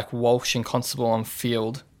like Walsh and Constable on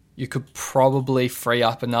field, you could probably free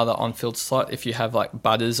up another on-field slot if you have like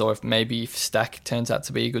Butters, or if Stack turns out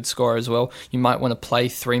to be a good scorer as well. You might want to play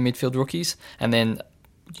 3 midfield rookies and then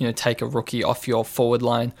take a rookie off your forward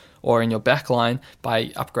line or in your back line by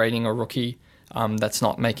upgrading a rookie that's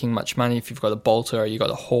not making much money. If you've got a Bolter or you've got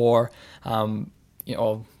a Hoare,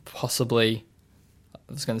 or possibly,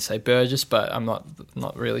 I was going to say Burgess, but I'm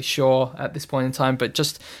not really sure at this point in time. But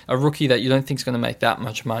just a rookie that you don't think is going to make that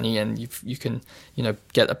much money, and you can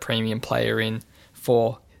get a premium player in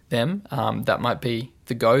for them. That might be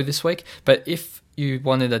the go this week. But if you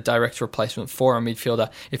wanted a direct replacement for a midfielder,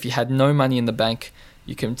 if you had no money in the bank,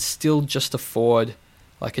 you can still just afford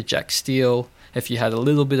like a Jack Steele. If you had a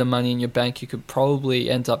little bit of money in your bank, you could probably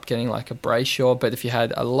end up getting like a Brayshaw. But if you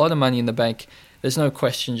had a lot of money in the bank, there's no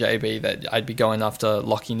question, JB, that I'd be going after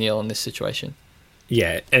Lachie Neale in this situation.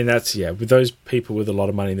 Yeah, and with those people with a lot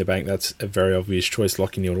of money in the bank, that's a very obvious choice.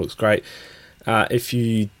 Lachie Neale looks great. If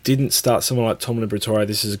you didn't start someone like Tom Liberatore,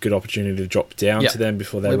 this is a good opportunity to drop down to them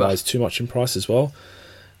before they rise too much in price as well.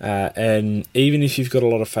 And even if you've got a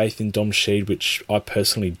lot of faith in Dom Sheed, which I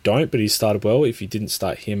personally don't, but he started well, if you didn't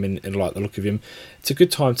start him and like the look of him, it's a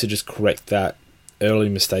good time to just correct that early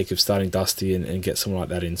mistake of starting Dusty and get someone like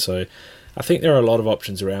that in. So I think there are a lot of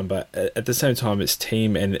options around, but at the same time, it's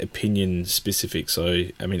team and opinion specific. So,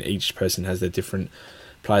 I mean, each person has their different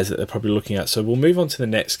players that they're probably looking at. So we'll move on to the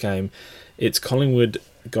next game. It's Collingwood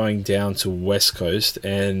going down to West Coast.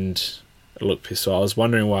 And look, Pistol, I was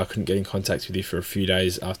wondering why I couldn't get in contact with you for a few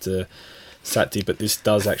days after Saturday, but this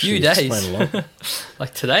does actually explain a lot.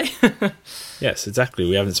 Like today? Yes, exactly.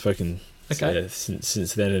 We haven't spoken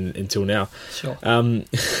since then and until now. Sure.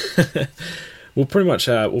 We'll pretty much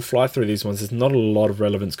we'll fly through these ones. There's not a lot of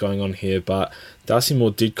relevance going on here, but Darcy Moore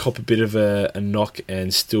did cop a bit of a knock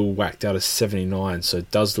and still whacked out a 79, so it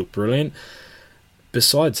does look brilliant.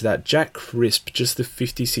 Besides that, Jack Crisp, just the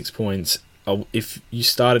 56 points. If you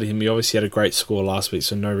started him, he obviously had a great score last week,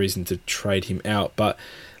 so no reason to trade him out, but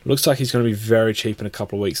looks like he's going to be very cheap in a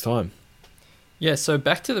couple of weeks' time. Yeah, so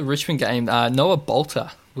back to the Richmond game, Noah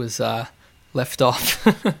Bolter was left off.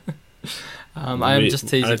 I am just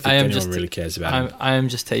teasing. I don't think anyone really cares about him. I am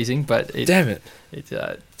just teasing, but damn it!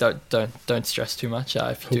 Don't stress too much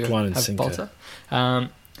if you do have Bolter.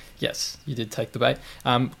 Yes, you did take the bait.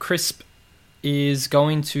 Crisp is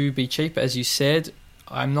going to be cheap, as you said.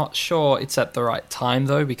 I'm not sure it's at the right time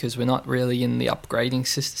though, because we're not really in the upgrading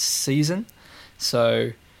season.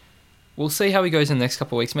 So we'll see how he goes in the next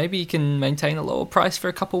couple of weeks. Maybe he can maintain a lower price for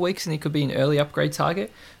a couple of weeks, and he could be an early upgrade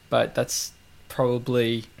target. But that's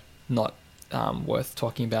probably not worth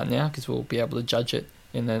talking about now, because we'll be able to judge it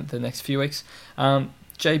in the next few weeks.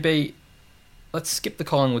 JB, let's skip the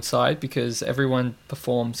Collingwood side because everyone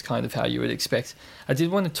performs kind of how you would expect. I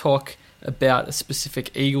did want to talk about a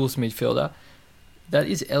specific Eagles midfielder. That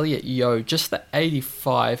is Elliot Yeo, just the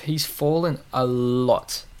 85. He's fallen a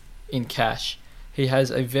lot in cash. He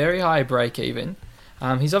has a very high break even.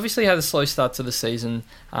 He's obviously had a slow start to the season,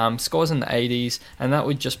 scores in the 80s, and that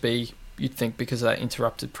would just be, you'd think, because of that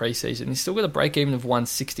interrupted preseason. He's still got a break even of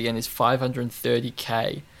 160 and is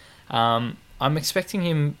 530k. I'm expecting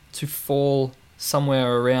him to fall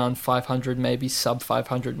somewhere around 500, maybe sub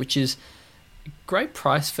 500, which is a great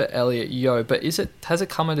price for Elliot Yeo. But has it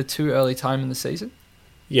come at a too early time in the season?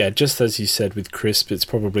 Yeah, just as you said with Crisp, it's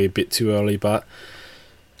probably a bit too early, but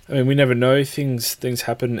I mean, we never know. Things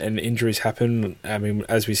happen and injuries happen. I mean,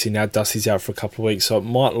 as we see now, Dusty's out for a couple of weeks, so it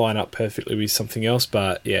might line up perfectly with something else,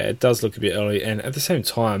 but yeah, it does look a bit early. And at the same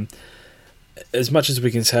time, as much as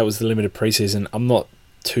we can say it was the limited preseason, I'm not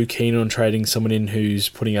too keen on trading someone in who's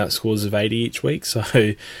putting out scores of 80 each week, so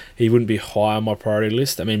he wouldn't be high on my priority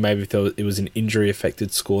list. I mean, maybe if it was an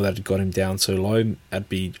injury-affected score that had got him down so low, I'd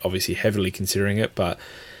be obviously heavily considering it, but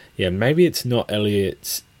yeah, maybe it's not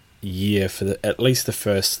Elliot's year for at least the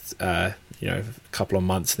first couple of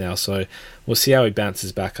months now, so we'll see how he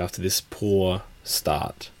bounces back after this poor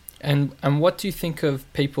start. And what do you think of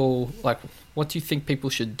people, like, what do you think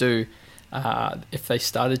people should do if they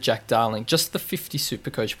started Jack Darling? Just the 50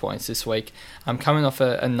 Supercoach points this week. I'm coming off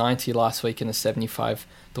a 90 last week and a 75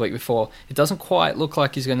 the week before. It doesn't quite look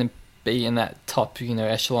like he's going to be in that top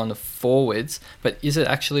echelon of forwards, but is it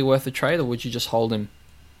actually worth a trade, or would you just hold him?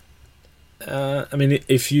 I mean,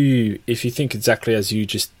 if you think exactly as you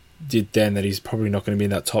just did then, that he's probably not going to be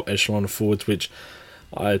in that top echelon of forwards, which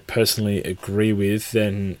I personally agree with,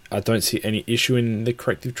 then I don't see any issue in the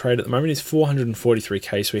corrective trade at the moment. It's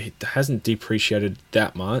 443k, so he hasn't depreciated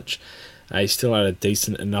that much. He's still at a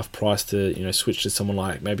decent enough price to switch to someone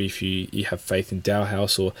like, maybe if you have faith in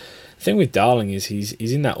Dowhouse. Or the thing with Darling is he's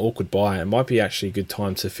in that awkward buy. It might be actually a good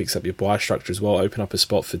time to fix up your buy structure as well, open up a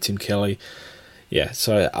spot for Tim Kelly. Yeah,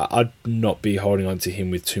 so I'd not be holding on to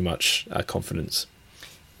him with too much confidence.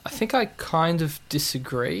 I think I kind of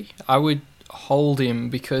disagree. I would hold him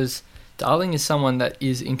because Darling is someone that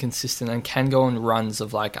is inconsistent and can go on runs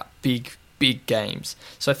of like big games.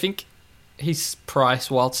 So I think his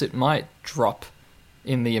price, whilst it might drop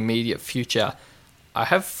in the immediate future, I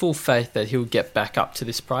have full faith that he'll get back up to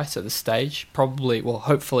this price at the stage,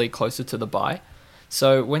 hopefully closer to the buy.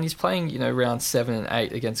 So when he's playing, round 7 and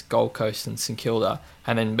 8 against Gold Coast and St Kilda,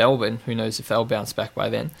 and then Melbourne, who knows if they'll bounce back by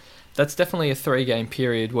then, that's definitely a 3-game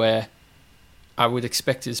period where I would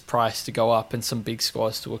expect his price to go up and some big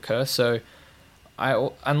scores to occur. So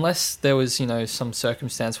unless there was, some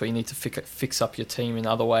circumstance where you need to fix up your team in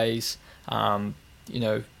other ways, that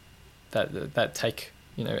take,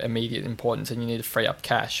 immediate importance, and you need to free up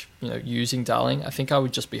cash, using Darling, I think I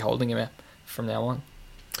would just be holding him out from now on.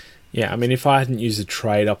 Yeah, I mean, if I hadn't used a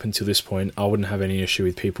trade up until this point, I wouldn't have any issue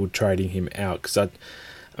with people trading him out, because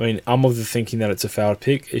I'm of the thinking that it's a failed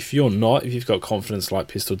pick. If you're not, if you've got confidence like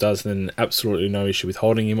Pistol does, then absolutely no issue with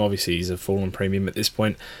holding him. Obviously, he's a fallen premium at this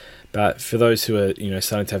point. But for those who are,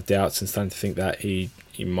 starting to have doubts and starting to think that he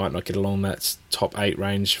might not get along that top 8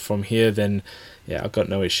 range from here, then yeah, I've got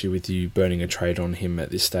no issue with you burning a trade on him at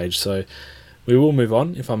this stage. So we will move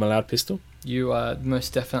on, if I'm allowed, Pistol. You are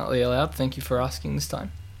most definitely allowed. Thank you for asking this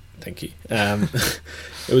time. Thank you.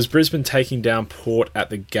 It was Brisbane taking down Port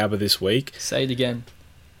at the Gabba this week. Say it again.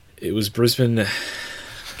 It was Brisbane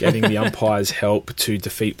getting the umpire's help to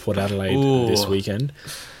defeat Port Adelaide this weekend.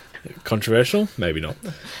 Controversial? Maybe not.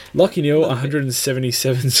 Lachie Neale,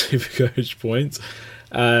 177 Supercoach points.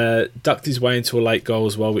 Ducked his way into a late goal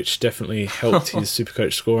as well, which definitely helped his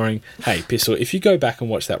Supercoach scoring. Hey, Pistol, if you go back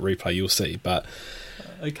and watch that replay, you'll see. But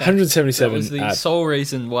okay. 177... That was the sole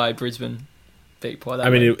reason why Brisbane beat Port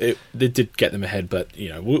Adelaide. I mean, it did get them ahead, but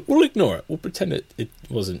we'll ignore it. We'll pretend it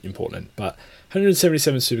wasn't important. But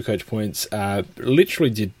 177 Supercoach points, literally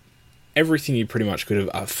did everything you pretty much could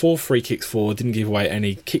have. 4 free kicks for, didn't give away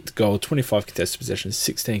any, kicked goal, 25 contested possessions,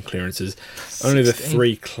 16 clearances, 16. Only the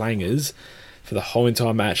 3 clangers for the whole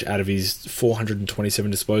entire match out of his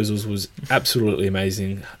 427 disposals was absolutely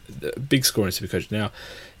amazing. Big score in Supercoach. Now,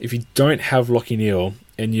 if you don't have Lachie Neale,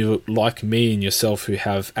 and you're like me and yourself who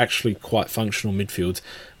have actually quite functional midfields,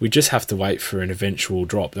 we just have to wait for an eventual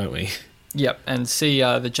drop, don't we? Yep, and see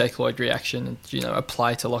the Jake Lloyd reaction and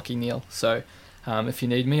apply to Lachie Neale. So if you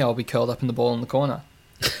need me, I'll be curled up in the ball in the corner.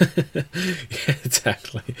 Yeah,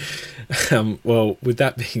 exactly. Well, with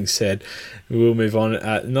that being said, we will move on.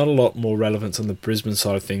 Not a lot more relevance on the Brisbane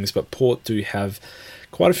side of things, but Port do have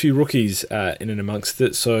quite a few rookies in and amongst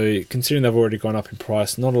it, so considering they've already gone up in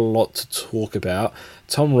price, not a lot to talk about.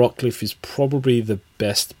 Tom Rockliff is probably the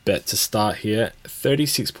best bet to start here.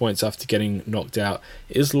 36 points after getting knocked out,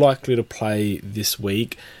 is likely to play this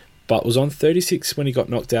week, but was on 36 when he got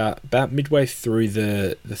knocked out about midway through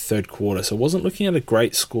the third quarter, so wasn't looking at a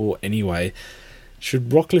great score anyway. Should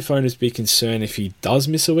Rockliff owners be concerned if he does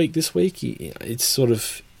miss a week this week? It's sort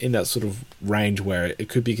of in that sort of range where it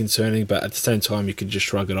could be concerning, but at the same time you could just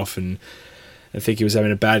shrug it off and think he was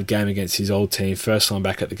having a bad game against his old team, first time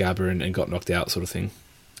back at the Gabba and got knocked out sort of thing.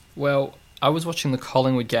 Well, I was watching the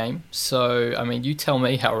Collingwood game, so I mean, you tell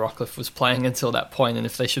me how Rockliff was playing until that point and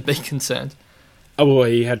if they should be concerned. Oh well,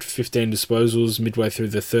 he had 15 disposals midway through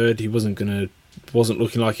the third. He wasn't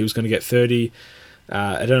looking like he was going to get 30.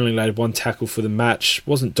 It only laid 1 tackle for the match.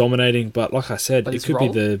 Wasn't dominating, but like I said, it could be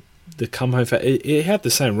the come home. It had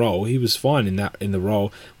the same role. He was fine in the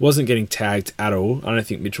role. Wasn't getting tagged at all. I don't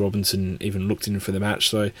think Mitch Robinson even looked in for the match,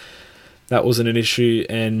 so that wasn't an issue.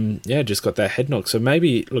 And yeah, just got that head knock. So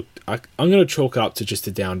maybe look, I'm going to chalk it up to just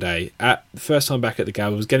a down day. At first time back at the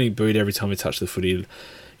Gabba, was getting booed every time he touched the footy.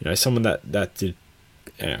 Someone that did.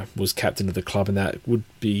 Was captain of the club, and that would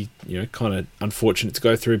be kind of unfortunate to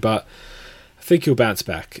go through, but I think he'll bounce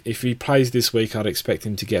back. If he plays this week, I'd expect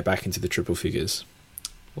him to get back into the triple figures.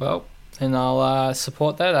 Well, and I'll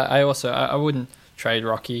support that. I wouldn't trade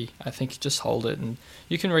Rocky. I think just hold it, and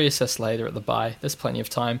you can reassess later at the bye. There's plenty of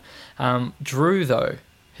time. Drew, though,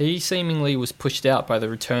 he seemingly was pushed out by the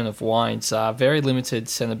return of Wines. Very limited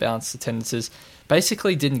centre bounce attendances.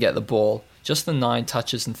 Basically didn't get the ball. Just the 9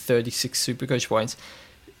 touches and 36 Supercoach points.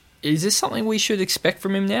 Is this something we should expect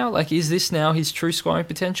from him now? Like, is this now his true scoring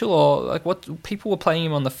potential? Or, like, what people were playing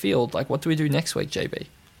him on the field? Like, what do we do next week, JB?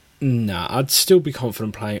 Nah, I'd still be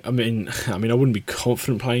confident playing. I mean, I wouldn't be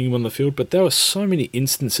confident playing him on the field, but there were so many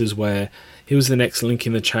instances where he was the next link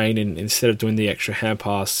in the chain, and instead of doing the extra hand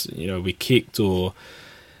pass, we kicked, or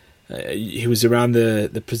he was around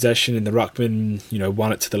the possession in the ruckman,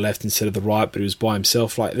 won it to the left instead of the right, but he was by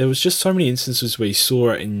himself. Like, there was just so many instances where he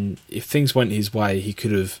saw it, and if things went his way, he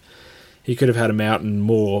could have had a mountain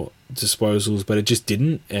more disposals, but it just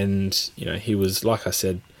didn't. And he was, like I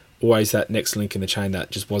said, always that next link in the chain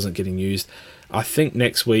that just wasn't getting used. I think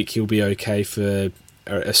next week he'll be okay for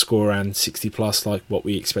a score around 60 plus, like what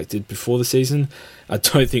we expected before the season. I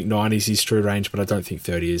don't think 90 is his true range, but I don't think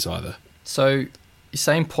 30 is either. So you're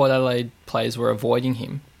saying Port Adelaide players were avoiding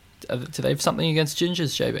him. Do they have something against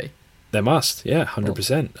Gingers, JB? They must, yeah,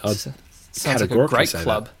 100%. Well, sounds like a great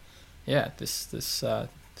club. That. Yeah, this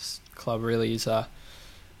club really is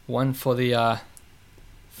one for the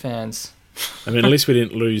fans. At least we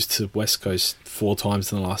didn't lose to West Coast 4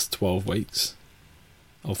 times in the last 12 weeks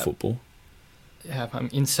of football. Yeah,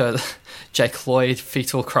 insert Jake Lloyd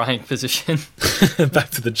fetal crying position. Back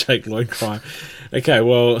to the Jake Lloyd crying. Okay,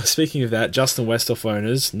 well, speaking of that, Justin Westhoff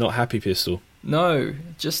owners, not happy, Pistol. No,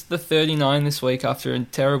 just the 39 this week after a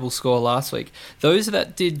terrible score last week. Those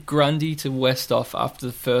that did Grundy to Westhoff after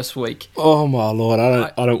the first week. Oh my lord,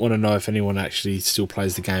 I don't want to know if anyone actually still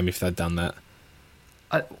plays the game if they'd done that.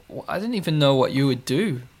 I didn't even know what you would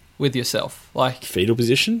do with yourself. Like fetal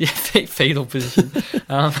position? Yeah, fetal position.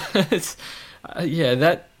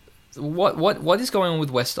 That what is going on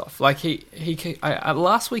with Westhoff? Like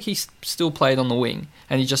last week he still played on the wing,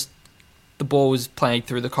 and the ball was playing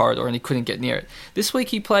through the corridor and he couldn't get near it. This week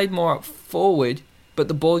he played more up forward, but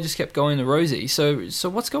the ball just kept going to Rosie. So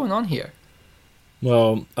what's going on here?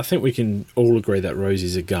 Well, I think we can all agree that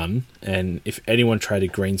Rosie's a gun, and if anyone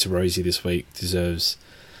traded Green to Rosie this week, deserves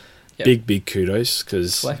big kudos,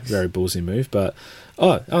 because very ballsy move. But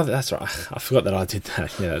oh, that's right. I forgot that I did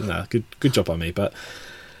that. Yeah, no, good job on me. But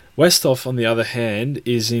Westhoff, on the other hand,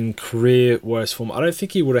 is in career worst form. I don't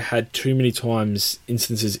think he would have had too many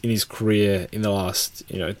instances in his career in the last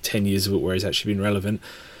 10 years of it where he's actually been relevant,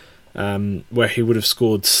 where he would have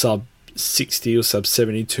scored sub 60 or sub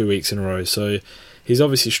 70 2 weeks in a row. So he's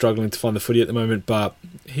obviously struggling to find the footy at the moment, but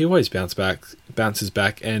he always bounces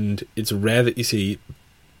back, and it's rare that you see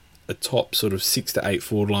a top sort of 6 to 8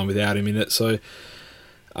 forward line without him in it. So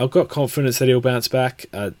I've got confidence that he'll bounce back.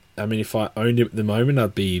 I mean, if I owned him at the moment,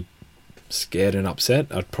 I'd be scared and upset.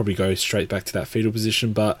 I'd probably go straight back to that fetal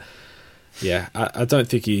position, but yeah, I don't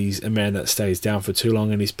think he's a man that stays down for too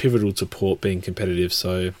long, and he's pivotal to Port being competitive,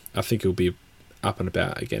 so I think he'll be up and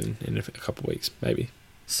about again in a couple of weeks, maybe.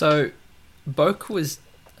 So Boak was,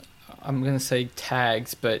 I'm going to say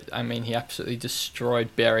tagged, but I mean he absolutely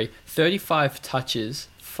destroyed Berry. 35 touches,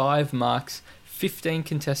 5 marks, 15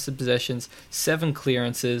 contested possessions, 7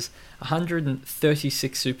 clearances,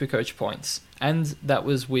 136 Supercoach points, and that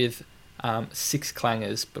was with 6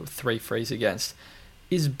 clangers, but 3 frees against.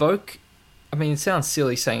 Is Boak, I mean, it sounds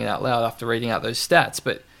silly saying it out loud after reading out those stats,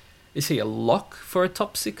 but is he a lock for a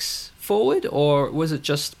top 6 forward, or was it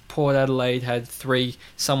just Port Adelaide had 3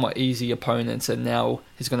 somewhat easy opponents and now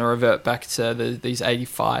he's going to revert back to these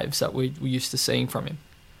 85s that we're used to seeing from him?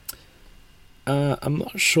 I'm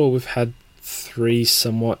not sure we've had 3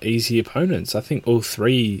 somewhat easy opponents. I think all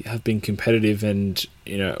 3 have been competitive, and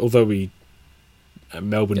although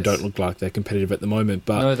Melbourne don't look like they're competitive at the moment,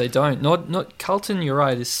 but no, they don't. Not Carlton. You're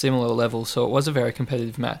right, is similar level, so it was a very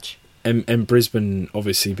competitive match. And Brisbane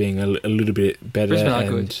obviously being a little bit better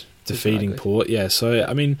and defeating Port. Yeah, so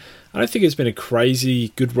I mean, I don't think it's been a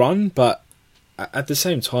crazy good run, but at the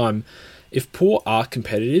same time, if Port are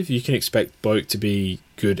competitive, you can expect Boak to be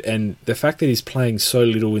good. And the fact that he's playing so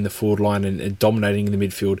little in the forward line and dominating in the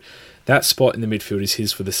midfield, that spot in the midfield is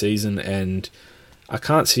his for the season, and I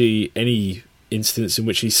can't see any instance in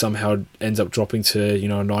which he somehow ends up dropping to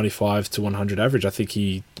a 95 to 100 average. I think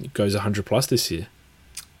he goes 100 plus this year.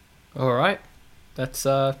 All right, that's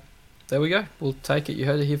there we go. We'll take it. You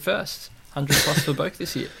heard it here first. 100 plus for Boak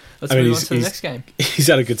this year. Let's move on to the next game. He's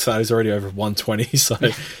had a good start. He's already over 120, so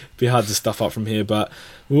it'd be hard to stuff up from here. But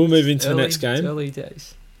we'll move into the next game. Early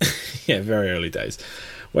days. Yeah, very early days.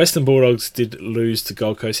 Western Bulldogs did lose to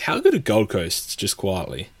Gold Coast. How good are Gold Coast, just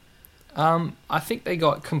quietly? I think they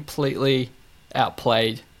got completely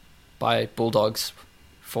outplayed by Bulldogs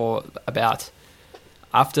for about,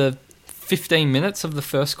 after 15 minutes of the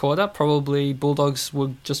first quarter, probably Bulldogs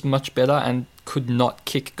were just much better and could not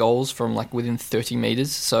kick goals from like within 30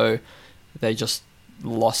 metres, so they just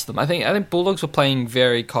lost them. I think Bulldogs were playing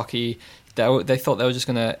very cocky. They thought they were just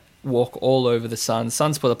going to walk all over the Suns.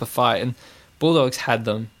 Suns put up a fight, and Bulldogs had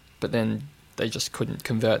them, but then they just couldn't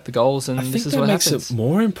convert the goals, and this is what happens. I think that makes it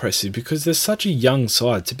more impressive, because they're such a young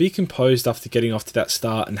side. To be composed after getting off to that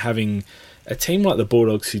start and having a team like the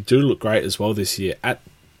Bulldogs, who do look great as well this year, at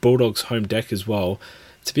Bulldogs' home deck as well,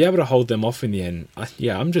 to be able to hold them off in the end,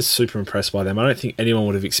 I'm just super impressed by them. I don't think anyone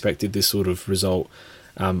would have expected this sort of result.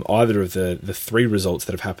 Either of the 3 results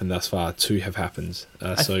that have happened thus far, 2 have happened.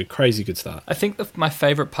 So crazy good start. I think my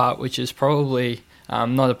favourite part, which is probably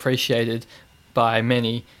not appreciated by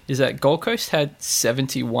many, is that Gold Coast had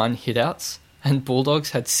 71 hitouts and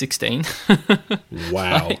Bulldogs had 16.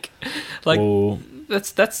 Wow.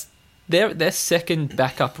 That's their second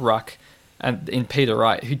backup ruck, and in Peter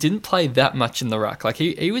Wright, who didn't play that much in the ruck. Like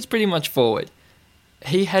he was pretty much forward.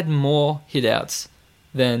 He had more hitouts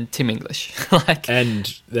than Tim English.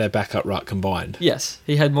 And their backup ruck combined. Yes,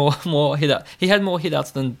 he had more hitouts. He had more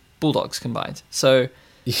hitouts than Bulldogs combined. So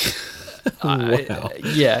wow.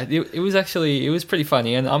 It was pretty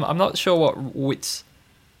funny, and I'm not sure what Wits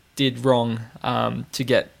did wrong to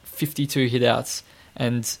get 52 hitouts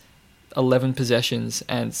and 11 possessions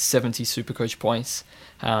and 70 Supercoach points.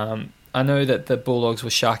 I know that the Bulldogs were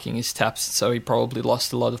sharking his taps, so he probably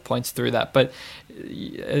lost a lot of points through that. But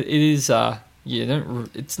it is,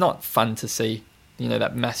 it's not fun to see,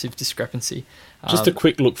 that massive discrepancy. Just a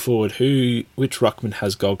quick look forward. Which ruckman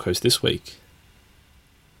has Gold Coast this week?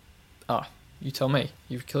 Oh, you tell me.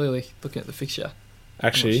 You're clearly looking at the fixture.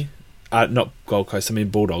 Actually, not Gold Coast. I mean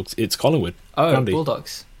Bulldogs. It's Collingwood. Oh, Grundy.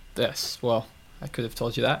 Bulldogs. Yes. Well, I could have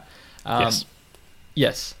told you that. Yes.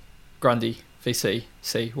 Yes. Grundy, VC,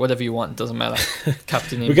 C, whatever you want, doesn't matter.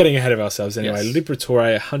 Captain him. We're getting ahead of ourselves anyway. Yes.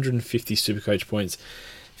 Liberatore, 150 Supercoach points.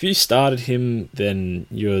 If you started him, then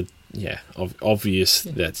you're obvious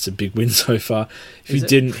that's a big win so far. If you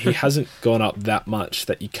didn't, he hasn't gone up that much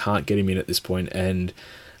that you can't get him in at this point, and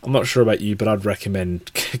I'm not sure about you, but I'd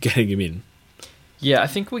recommend getting him in. Yeah, I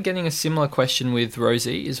think we're getting a similar question with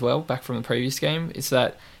Rosie as well, back from the previous game. It's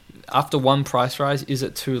that after one price rise, is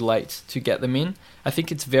it too late to get them in? I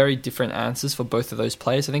think it's very different answers for both of those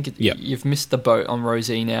players. I think you've missed the boat on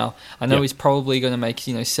Rosie now. I know he's probably going to make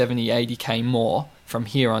 70, 80k more from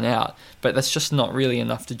here on out, but that's just not really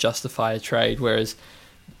enough to justify a trade, whereas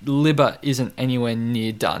Libba isn't anywhere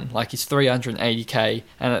near done. Like, he's 380k,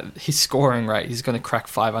 and at his scoring rate, he's going to crack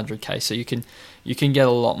 500k, so you can get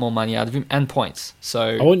a lot more money out of him, and points. So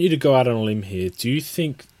I want you to go out on a limb here. Do you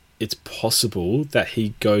think it's possible that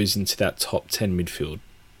he goes into that top 10 midfield?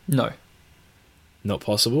 No. Not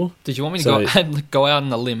possible? Did you want me to go out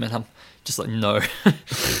on a limb, and I'm just like, no.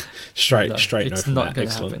 straight no no from it's not going to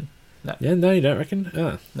Excellent. happen. No. Yeah, no, you don't reckon?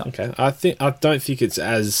 Oh, No. Okay. I don't think it's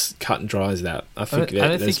as cut and dry as that. I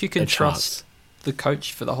don't think you can trust the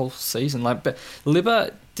coach for the whole season. But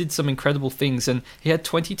Libba did some incredible things, and he had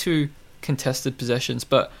 22 contested possessions,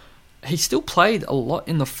 but he still played a lot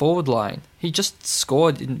in the forward line. He just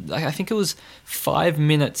scored in, I think it was 5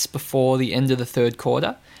 minutes before the end of the third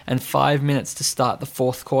quarter, and 5 minutes to start the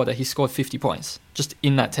fourth quarter. He scored 50 points just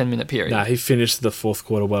in that 10-minute period. Nah, he finished the fourth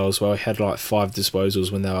quarter well as well. He had 5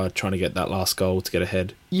 disposals when they were trying to get that last goal to get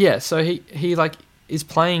ahead. Yeah, so he is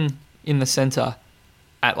playing in the centre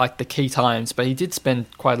at the key times, but he did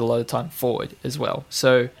spend quite a lot of time forward as well.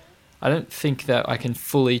 So I don't think that I can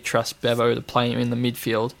fully trust Bevo to play him in the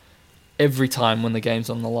midfield every time when the game's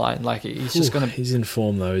on the line. He's just going to... He's in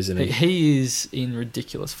form though, isn't he? He is in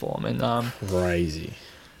ridiculous form. And crazy.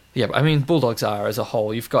 Yeah, but I mean, Bulldogs are as a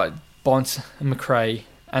whole. You've got Bont and McRae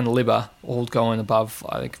and Libba all going above,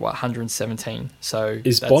 I think, 117. So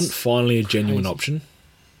is Bont finally a genuine option?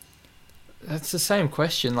 That's the same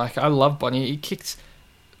question. I love Bonnie. He kicked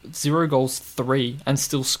 0 goals, 3, and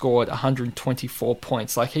still scored 124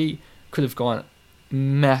 points. He could have gone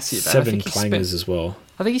massive. 7 clangers as well.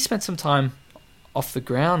 I think he spent some time off the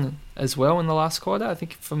ground as well in the last quarter. I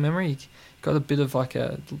think from memory, he got a bit of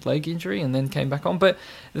a leg injury and then came back on. But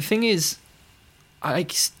the thing is, I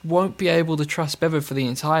won't be able to trust Bevo for the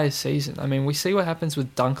entire season. I mean, we see what happens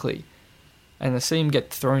with Dunkley, and I see him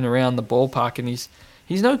get thrown around the ballpark, and he's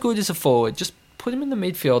no good as a forward. Just put him in the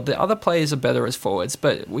midfield. The other players are better as forwards,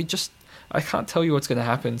 but I can't tell you what's going to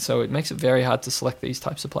happen, so it makes it very hard to select these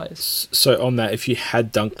types of players. So on that, if you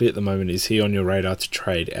had Dunkley at the moment, is he on your radar to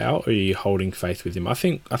trade out, or are you holding faith with him? I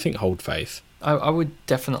think hold faith. I would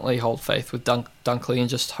definitely hold faith with Dunkley and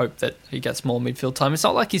just hope that he gets more midfield time. It's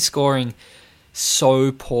not like he's scoring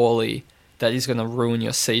so poorly that he's going to ruin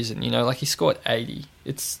your season. He scored 80.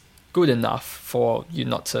 It's good enough for you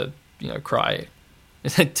not to, cry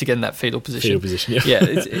to get in that fetal position. Yeah.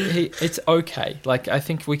 It's okay. I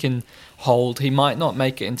think we can hold. He might not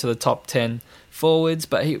make it into the top 10 forwards,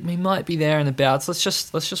 but he might be there and about. So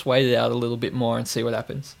let's just wait it out a little bit more and see what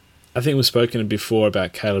happens. I think we've spoken before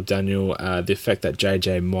about Caleb Daniel, the effect that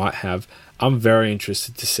JJ might have. I'm very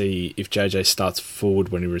interested to see if JJ starts forward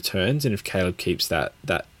when he returns, and if Caleb keeps that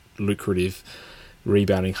lucrative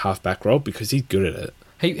rebounding halfback role, because he's good at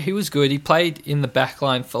it. He was good. He played in the back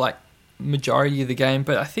line for majority of the game,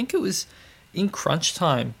 but I think it was in crunch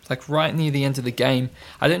time, right near the end of the game.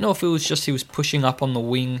 I don't know if it was just he was pushing up on the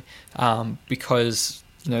wing because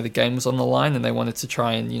the game was on the line and they wanted to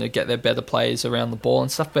try and get their better players around the ball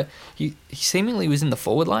and stuff, but he seemingly was in the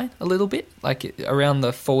forward line a little bit, around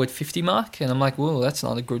the forward 50 mark, and I'm like, well, that's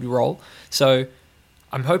not a good role. So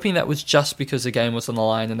I'm hoping that was just because the game was on the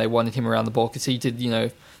line and they wanted him around the ball, because he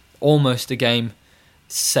did almost a game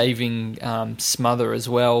saving smother as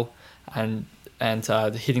well, and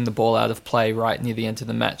hitting the ball out of play right near the end of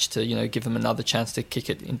the match to give them another chance to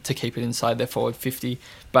kick it to keep it inside their forward 50.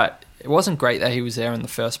 But it wasn't great that he was there in the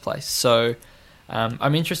first place. So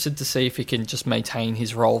I'm interested to see if he can just maintain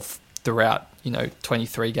his role throughout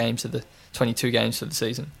 22 games of the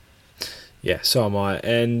season. Yeah, so am I.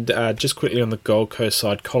 And just quickly on the Gold Coast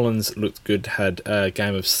side, Collins looked good, had a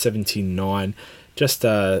game of 79. Just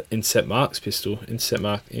inset marks, Pistol. Inset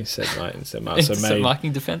mark. So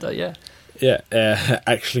marking defender, yeah. Yeah,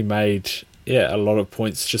 actually made a lot of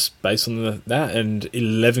points just based on that, and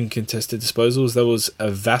 11 contested disposals. There was a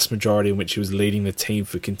vast majority in which he was leading the team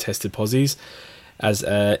for contested posies as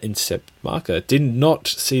an intercept marker. Did not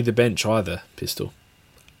see the bench either, Pistol.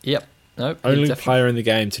 Yep. Nope. Only player in the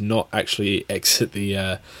game to not actually exit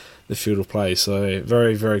the field of play. So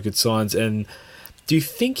very, very good signs. And Do you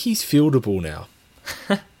think he's fieldable now?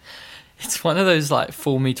 It's one of those like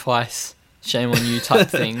fool me twice, shame on you type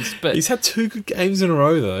things. But he's had 2 good games in a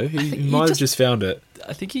row though. He might have just found it.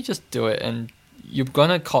 I think you just do it, and you're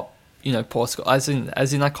gonna cop, poor score. As in,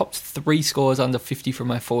 I copped 3 scores under 50 from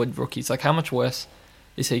my forward rookies. Like, how much worse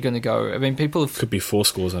is he going to go? I mean, people have... Could be 4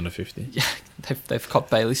 scores under 50. Yeah, they've copped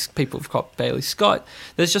Bailey. People have copped Bailey Scott.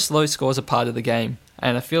 There's just low scores a part of the game,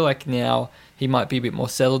 and I feel like now he might be a bit more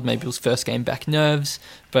settled. Maybe his first game back nerves,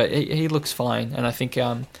 but he looks fine, and I think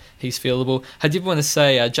he's fieldable. I did want to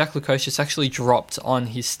say Jack Lukosius actually dropped on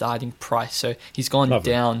his starting price, so he's gone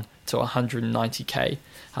down to 190k,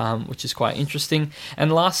 which is quite interesting.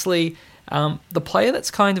 And lastly, the player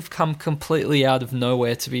that's kind of come completely out of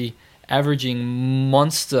nowhere to be averaging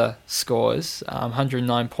monster scores,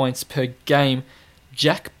 109 points per game,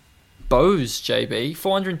 Jack Bowes, JB,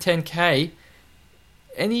 410k.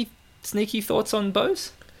 Any sneaky thoughts on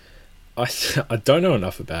Bowes? I don't know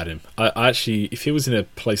enough about him. I actually, if he was in a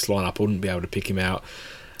place lineup, I wouldn't be able to pick him out.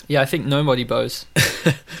 Yeah, I think nobody Bowes.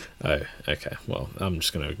 Oh, okay. Well, I'm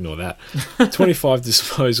just going to ignore that. 25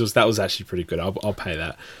 disposals, that was actually pretty good. I'll pay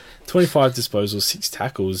that. 25 disposals, 6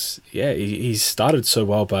 tackles. Yeah, he's started so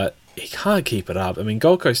well, but he can't keep it up. I mean,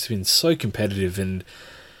 Gold Coast have been so competitive, and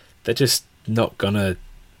they're just not going to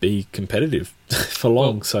be competitive for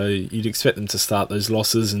long. Well, so you'd expect them to start those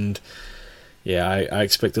losses, and yeah, I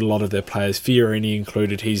expect a lot of their players, Fiorini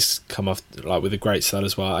included, he's come off with a great start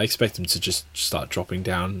as well. I expect him to just start dropping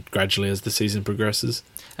down gradually as the season progresses.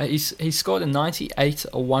 He's scored a 98,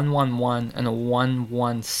 a 111, and a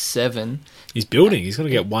 117. He's building. He's going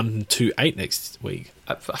to get 128 next week.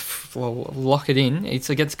 Well, lock it in. It's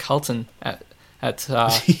against Carlton at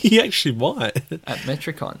he actually might at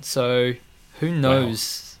Metricon. So who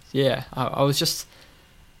knows? Wow. Yeah, I was just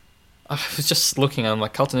looking at him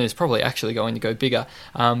like Carlton is probably actually going to go bigger.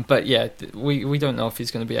 But yeah, we don't know if he's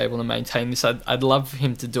going to be able to maintain this. I'd love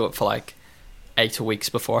him to do it for like 8 weeks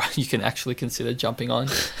before you can actually consider jumping on.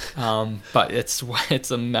 But it's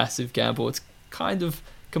a massive gamble. It's kind of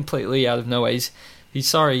completely out of nowhere.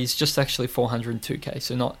 He's just actually 402k,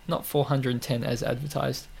 so not 410 as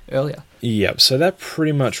advertised earlier. Yep, so that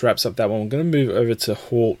pretty much wraps up that one. We're going to move over to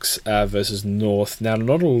Hawks versus North. Now,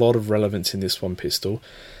 not a lot of relevance in this one, Pistol.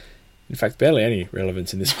 In fact, barely any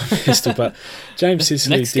relevance in this one, Pistol. But James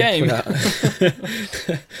Sicily did put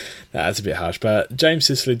out... That's a bit harsh, but James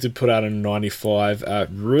Sicily did put out a 95.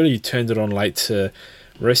 Really turned it on late to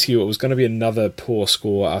rescue what was going to be another poor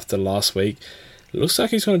score after last week. It looks like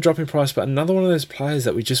he's going to drop in price, but another one of those players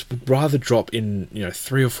that we just would rather drop in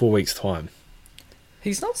 3 or 4 weeks' time.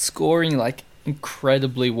 He's not scoring like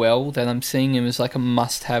incredibly well that I'm seeing him as like a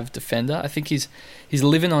must-have defender. I think he's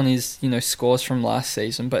living on his scores from last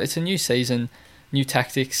season, but it's a new season, new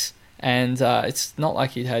tactics, and it's not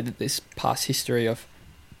like he had this past history of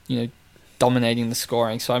dominating the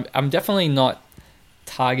scoring. So I'm definitely not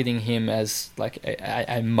targeting him as like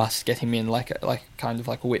I must get him in like kind of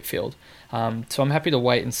like a Whitfield. So I'm happy to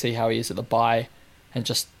wait and see how he is at the bye, and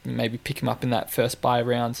just maybe pick him up in that first bye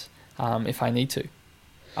round if I need to.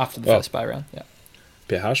 After the first bye round, yeah.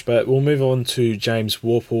 Bit harsh, but we'll move on to James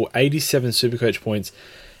Worpel. 87 Supercoach points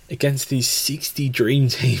against the 60 Dream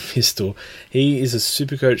Team Pistol. He is a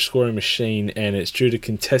Supercoach scoring machine, and it's due to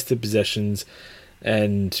contested possessions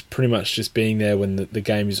and pretty much just being there when the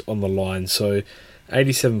game is on the line. So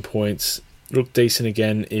 87 points, look decent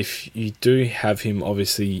again. If you do have him,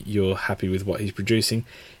 obviously you're happy with what he's producing.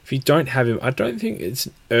 If you don't have him, I don't think it's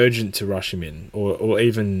urgent to rush him in or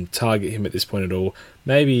even target him at this point at all.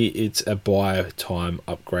 Maybe it's a buy time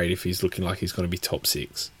upgrade if he's looking like he's going to be top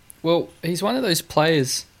 6. Well, he's one of those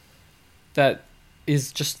players that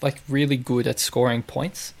is just like really good at scoring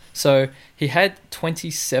points. So he had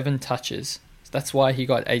 27 touches. That's why he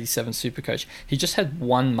got 87 Supercoach. He just had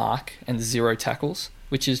 1 mark and 0 tackles,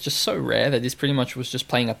 which is just so rare that this pretty much was just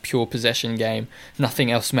playing a pure possession game.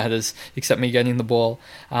 Nothing else matters except me getting the ball.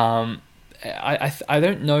 I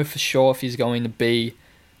don't know for sure if he's going to be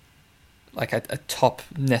like a top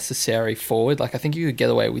necessary forward. Like I think you could get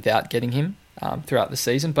away without getting him throughout the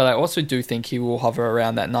season, but I also do think he will hover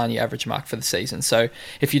around that 90 average mark for the season. So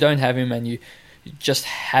if you don't have him and you just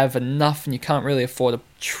have enough and you can't really afford a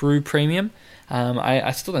true premium,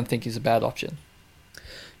 I still don't think he's a bad option.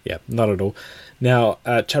 Yeah, not at all. Now,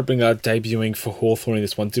 Chad Bringard debuting for Hawthorn in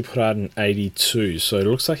this one did put out an 82, so it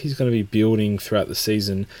looks like he's going to be building throughout the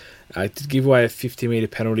season. Did give away a 50-metre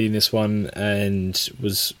penalty in this one and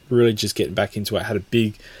was really just getting back into it. Had a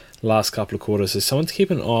big last couple of quarters, so someone to keep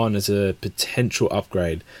an eye on as a potential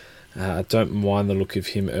upgrade. I don't mind the look of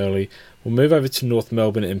him early. We'll move over to North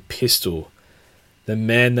Melbourne and Pistol. the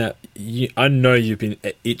man that I know you've been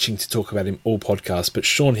itching to talk about him all podcast, but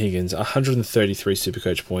Sean Higgins, 133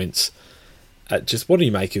 Supercoach points. Just what do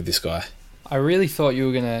you make of this guy? I really thought you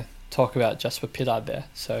were going to talk about Jasper Pittard there.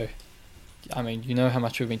 So, I mean, you know how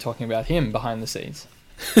much we've been talking about him behind the scenes.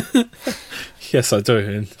 Yes, I do,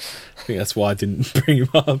 and I think that's why I didn't bring him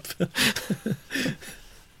up.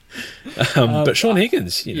 But Sean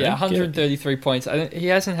Higgins, 133 points. He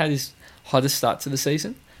hasn't had his hottest start to the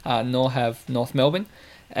season, nor have North Melbourne,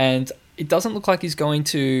 and it doesn't look like he's going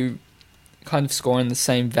to kind of score in the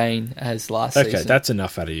same vein as last season. Okay, that's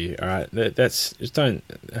enough out of you. All right,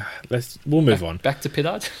 we'll move on. Back to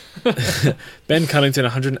Pittard. Ben Cunnington,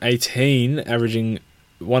 118, averaging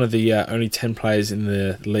one of the only 10 players in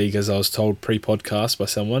the league, as I was told pre-podcast by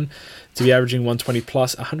someone, to be averaging 120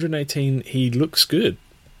 plus. 118, he looks good.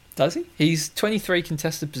 Does he? He's 23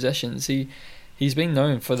 contested possessions. He's been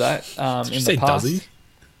known for that in the past. Does he?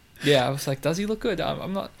 Yeah, I was like, does he look good?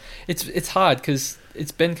 I'm not. It's hard because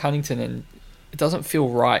it's Ben Cunnington, and it doesn't feel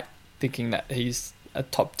right thinking that he's a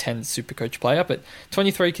top 10 Supercoach player. But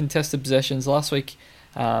 23 contested possessions last week.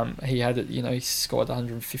 He had it. He scored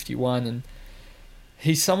 151, and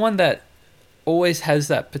he's someone that always has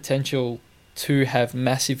that potential to have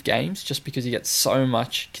massive games just because he gets so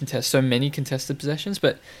many contested possessions,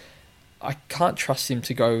 but I can't trust him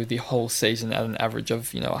to go the whole season at an average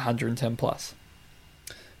of 110 plus.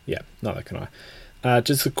 Yeah, neither can I.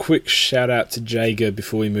 Just a quick shout out to Jager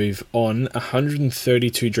before we move on.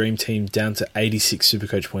 132 Dream Team down to 86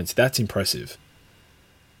 Supercoach points. That's impressive.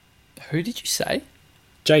 Who did you say?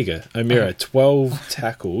 Jager O'Meara, 12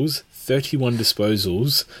 tackles, 31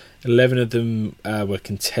 disposals, 11 of them were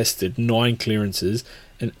contested, 9 clearances,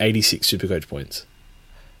 and 86 Supercoach points.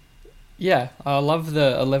 Yeah, I love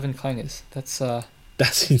the 11 clangers. That's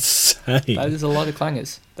insane. That is a lot of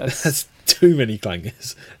clangers. That's too many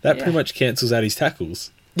clangers. That pretty much cancels out his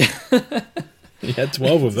tackles. He had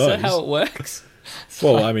 12 of those. Is that how it works?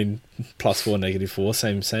 Well, I mean, +4,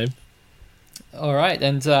 -4, same. All right,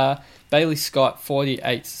 and Bailey Scott,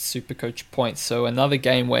 48 Supercoach points. So another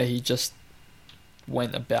game where he just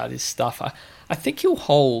went about his stuff. I think he'll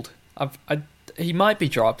hold. He might be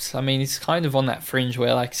dropped. I mean, he's kind of on that fringe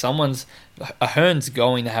where a Hearn's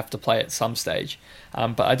going to have to play at some stage.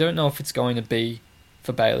 But I don't know if it's going to be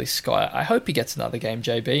for Bailey Scott. I hope he gets another game,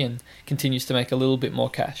 JB, and continues to make a little bit more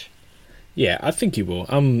cash. Yeah, I think he will.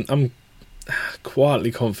 I'm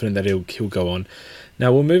quietly confident that he'll go on.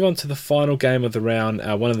 Now we'll move on to the final game of the round.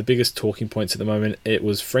 One of the biggest talking points at the moment. It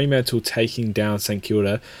was Fremantle taking down St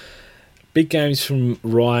Kilda. Big games from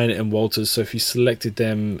Ryan and Walters, so if you selected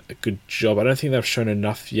them, a good job. I don't think they've shown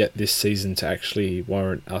enough yet this season to actually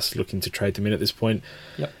warrant us looking to trade them in at this point.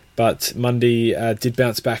 Yep. But Mundy did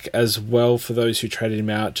bounce back as well for those who traded him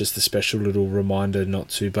out. Just a special little reminder not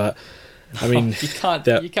to. But I mean, you can't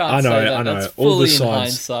say that. I know. That's all the fully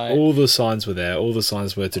signs, in hindsight. all the signs were there. All the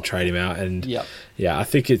signs were to trade him out, and yep. Yeah, I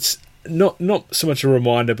think it's not so much a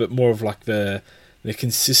reminder, but more of like the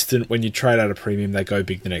consistent, when you trade out a premium, they go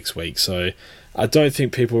big the next week. So I don't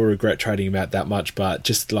think people will regret trading him out that much, but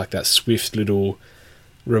just like that swift little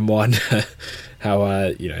reminder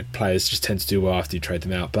how players just tend to do well after you trade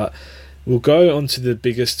them out. But we'll go on to the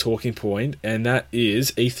biggest talking point, and that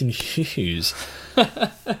is Ethan Hughes.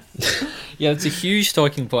 Yeah, it's a huge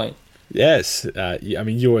talking point. Yes, I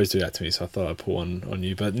mean, you always do that to me, so I thought I'd pull on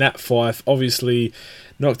you. But Nat Fyfe obviously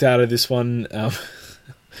knocked out of this one.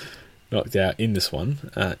 Knocked out in this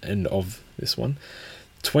one, end of this one.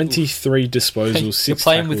 23 disposals, 6 You're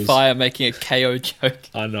playing tackles. with fire, making a KO joke.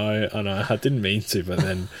 I know. I didn't mean to, but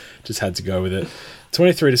then just had to go with it.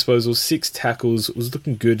 23 disposals, 6 tackles. Was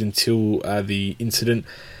looking good until the incident.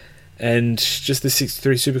 And just the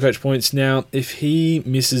 63 Supercoach points. Now, if he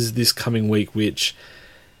misses this coming week, which,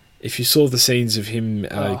 if you saw the scenes of him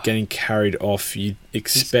getting carried off, you'd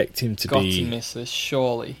expect him to got to miss this,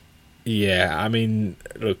 surely. Yeah, I mean,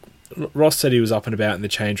 look, Ross said he was up and about in the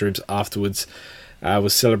change rooms afterwards,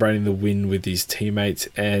 was celebrating the win with his teammates,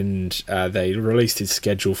 and they released his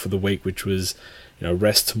schedule for the week, which was,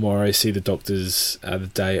 rest tomorrow, see the doctors the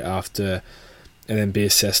day after, and then be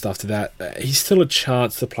assessed after that. He's still a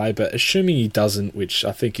chance to play, but assuming he doesn't, which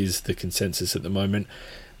I think is the consensus at the moment,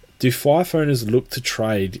 do Fyfe owners look to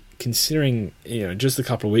trade, considering, just a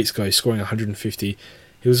couple of weeks ago, scoring 150,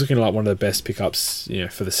 he was looking like one of the best pickups,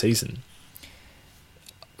 for the season.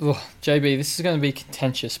 Oh, JB, this is going to be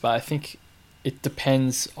contentious, but I think it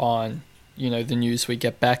depends on, the news we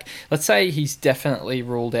get back. Let's say he's definitely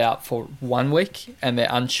ruled out for 1 week and they're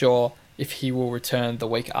unsure if he will return the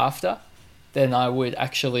week after. Then I would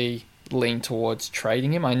actually lean towards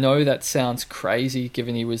trading him. I know that sounds crazy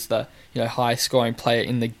given he was the high scoring player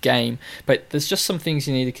in the game, but there's just some things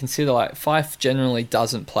you need to consider. Like Fife generally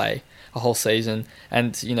doesn't play a whole season,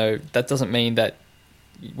 and that doesn't mean that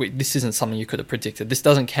this isn't something you could have predicted. This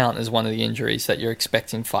doesn't count as one of the injuries that you're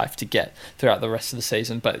expecting Fife to get throughout the rest of the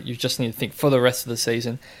season, but you just need to think for the rest of the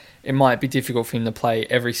season, it might be difficult for him to play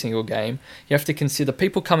every single game. You have to consider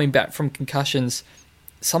people coming back from concussions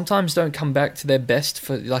sometimes don't come back to their best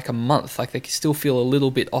for like a month. Like they can still feel a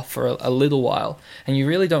little bit off for a little while, and you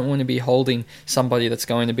really don't want to be holding somebody that's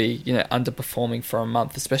going to be underperforming for a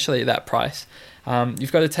month, especially at that price.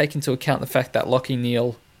 You've got to take into account the fact that Lachie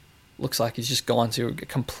Neale looks like he's just gone to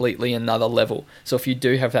completely another level. So if you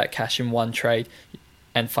do have that cash in one trade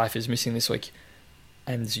and Fife is missing this week,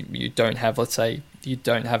 and you don't have, let's say, you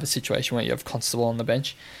don't have a situation where you have Constable on the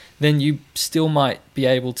bench, then you still might be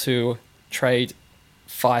able to trade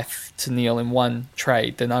Fife to Neale in one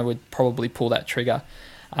trade. Then I would probably pull that trigger.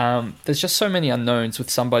 There's just so many unknowns with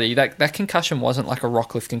somebody. That concussion wasn't like a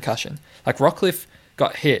Rockcliffe concussion. Like Rockcliffe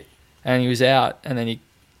got hit and he was out, and then he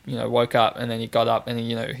woke up, and then he got up, and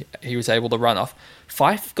he was able to run off.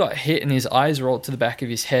 Fife got hit and his eyes rolled to the back of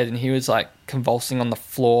his head, and he was like convulsing on the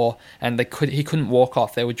floor, and he couldn't walk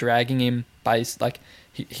off. They were dragging him by his,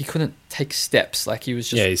 he couldn't take steps. Like he was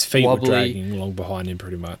just his feet wobbly. were dragging along behind him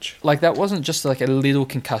pretty much. Like that wasn't just like a little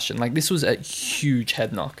concussion. Like this was a huge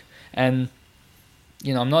head knock. And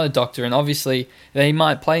I'm not a doctor, and obviously they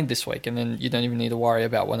might play this week, and then you don't even need to worry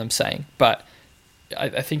about what I'm saying. But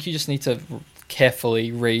I think you just need to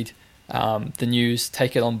carefully read the news,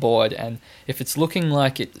 take it on board, and if it's looking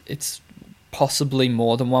like it's possibly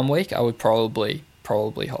more than 1 week, I would probably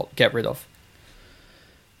get rid of.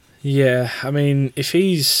 Yeah, I mean, if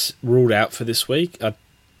he's ruled out for this week, I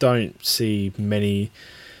don't see many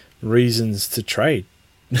reasons to trade.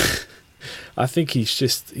 I think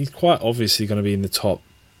he's quite obviously going to be in the top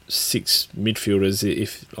 6 midfielders,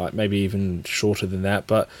 if like maybe even shorter than that,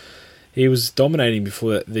 but he was dominating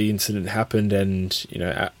before the incident happened, and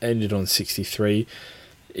ended on 63.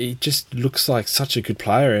 He just looks like such a good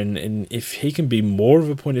player, and if he can be more of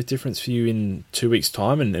a point of difference for you in 2 weeks'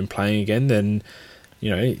 time and playing again, then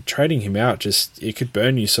trading him out it could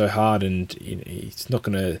burn you so hard, and he's not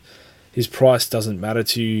gonna. His price doesn't matter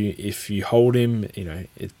to you if you hold him.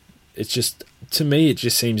 It's just, to me, it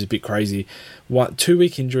just seems a bit crazy. 2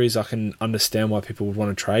 week injuries, I can understand why people would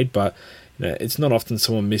want to trade, but it's not often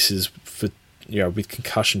someone misses for with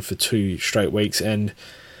concussion for 2 straight weeks. And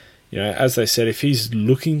as they said, if he's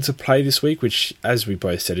looking to play this week, which as we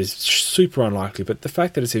both said is super unlikely, but the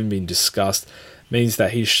fact that it's even been discussed means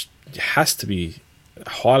that he has to be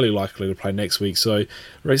highly likely to play next week. So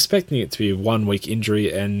we're expecting it to be a 1 week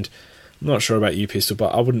injury, and I'm not sure about you, Pistol,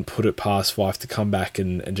 but I wouldn't put it past Fife to come back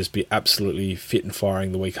and just be absolutely fit and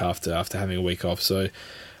firing the week after having a week off. So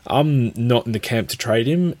I'm not in the camp to trade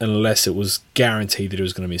him unless it was guaranteed that he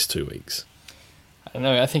was going to miss 2 weeks. I don't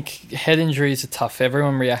know. I think head injuries are tough.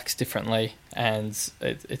 Everyone reacts differently, and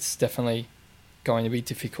it's definitely going to be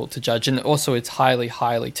difficult to judge. And also, it's highly,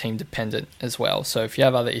 highly team dependent as well. So if you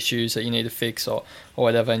have other issues that you need to fix or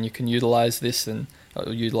whatever, and you can utilise this and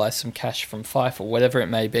utilise some cash from Fife or whatever it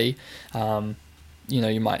may be,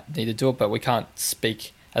 you might need to do it. But we can't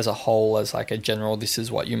speak as a whole, as like a general, this is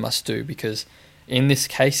what you must do, because in this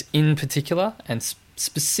case in particular, and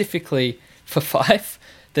specifically for Fife,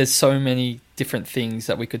 there's so many different things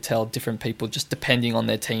that we could tell different people just depending on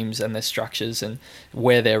their teams and their structures and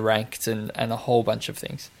where they're ranked and a whole bunch of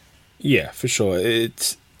things. Yeah, for sure.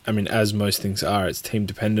 As most things are, it's team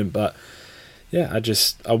dependent, but yeah,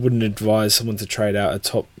 I wouldn't advise someone to trade out a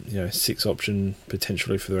top 6 option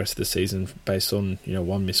potentially for the rest of the season based on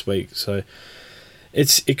 1 missed week. So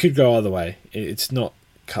it could go either way. It's not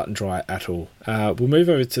cut and dry at all. We'll move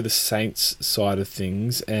over to the Saints side of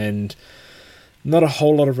things, and not a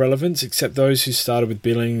whole lot of relevance except those who started with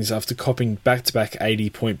Billings after copping back-to-back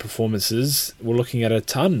 80-point performances. We're looking at a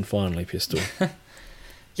ton finally, Pistol.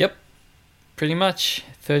 Yep, pretty much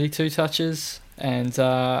 32 touches, and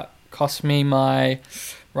cost me my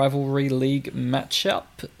rivalry league matchup.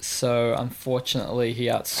 So unfortunately, he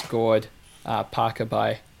outscored Parker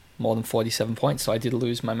by more than 47 points, so I did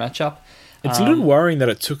lose my matchup. It's a little worrying that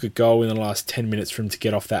it took a goal in the last 10 minutes for him to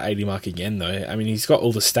get off that 80 mark again, though. I mean, he's got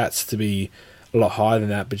all the stats to be a lot higher than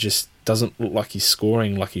that, but just doesn't look like he's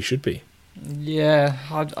scoring like he should be. Yeah,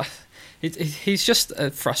 he's just a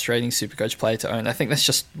frustrating Supercoach player to own. I think that's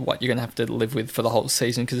just what you're going to have to live with for the whole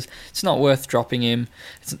season, because it's not worth dropping him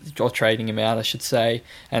or trading him out, I should say.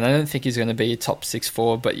 And I don't think he's going to be a top 6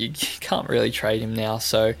 forward, but you can't really trade him now.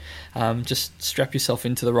 So just strap yourself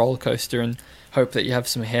into the roller coaster and hope that you have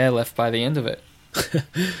some hair left by the end of it.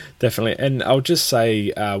 Definitely. And I'll just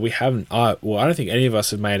say we haven't. I don't think any of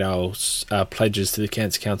us have made our pledges to the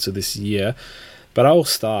Cancer Council this year. But I'll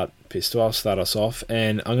start, Pistol. I'll start us off.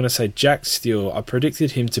 And I'm going to say Jack Steele. I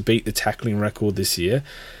predicted him to beat the tackling record this year.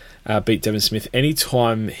 Beat Devon Smith.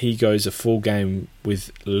 Anytime he goes a full game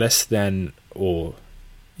with less than 5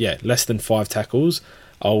 tackles,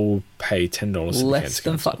 I'll pay $10. Less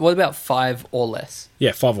than 5. What about 5 or less?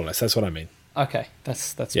 Yeah, 5 or less. That's what I mean. Okay,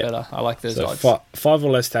 that's better. I like those odds. 5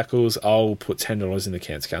 or less tackles, I'll put $10 in the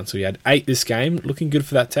Cancer Council. He had 8 this game, looking good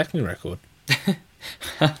for that tackling record.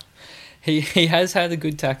 He has had a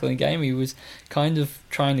good tackling game. He was kind of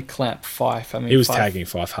trying to clamp Fife. I mean, he was tagging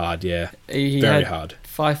Fife hard, yeah. Very hard.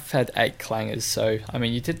 Fife had 8 clangers, so I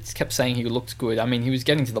mean, you kept saying he looked good. I mean, he was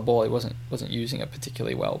getting to the ball. He wasn't using it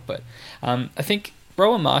particularly well, but I think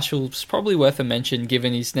Rowan Marshall's probably worth a mention,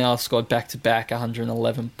 given he's now scored back-to-back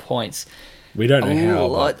 111 points. We don't know how. A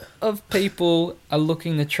lot of people are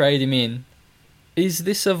looking to trade him in. Is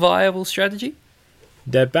this a viable strategy?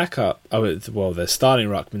 Their backup, their starting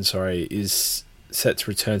ruckman, is set to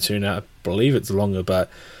return soon. I believe it's longer, but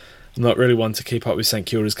I'm not really one to keep up with St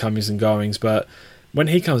Kilda's comings and goings. But when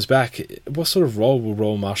he comes back, what sort of role will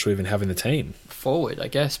Rowan Marshall even have in the team? Forward, I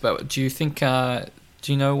guess. But do you think? Do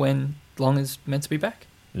you know when Long is meant to be back?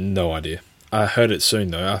 No idea. I heard it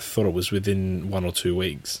soon though. I thought it was within 1 or 2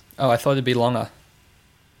 weeks. Oh, I thought it'd be longer.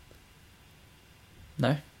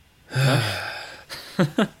 No.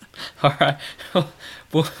 All right.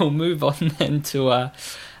 We'll move on then to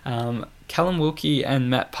Callum Wilkie and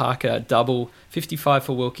Matt Parker double, 55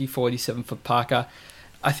 for Wilkie, 47 for Parker.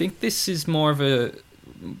 I think this is more of a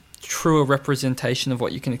truer representation of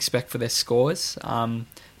what you can expect for their scores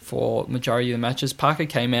for majority of the matches. Parker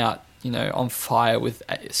came out, on fire with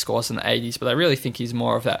scores in the 80s, but I really think he's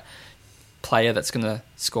more of that player that's going to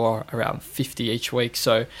score around 50 each week.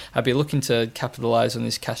 So I'd be looking to capitalise on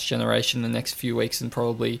this cash generation in the next few weeks and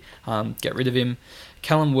probably get rid of him.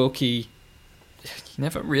 Callum Wilkie, you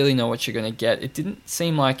never really know what you're going to get. It didn't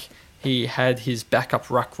seem like he had his backup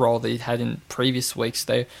ruck role that he'd had in previous weeks.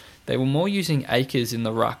 They were more using Akers in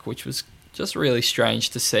the ruck, which was just really strange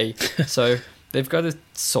to see. So they've got to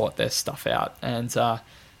sort their stuff out. And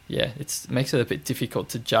it makes it a bit difficult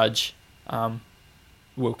to judge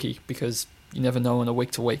Wilkie, because you never know on a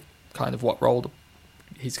week-to-week kind of what role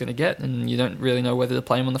he's going to get, and you don't really know whether to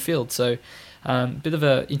play him on the field. So bit of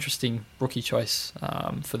an interesting rookie choice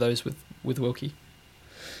for those with Wilkie.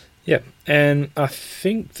 Yeah, and I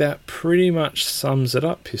think that pretty much sums it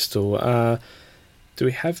up, Pistol. Do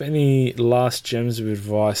we have any last gems of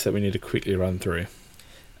advice that we need to quickly run through?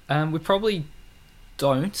 We probably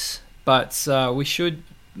don't, but we should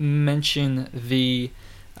mention the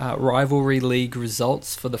rivalry league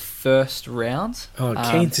results for the first round.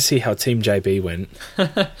 Keen to see how Team JB went.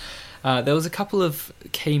 There was a couple of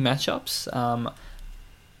key matchups.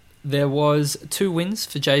 There was 2 wins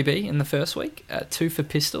for JB in the first week, 2 for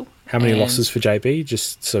Pistol. How many losses for JB,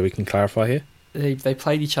 just so we can clarify here? They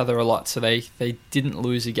played each other a lot, so they didn't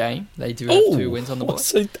lose a game. They do have 2 wins on the board.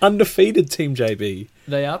 So undefeated Team JB.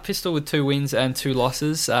 They are Pistol with 2 wins and 2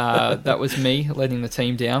 losses. That was me letting the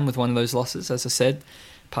team down with one of those losses. As I said,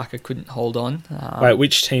 Parker couldn't hold on. Wait,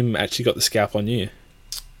 which team actually got the scalp on you?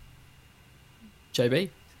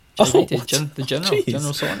 JB. The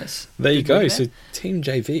General Soreness. There you go. So Team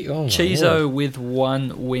JB. Oh, Chizo with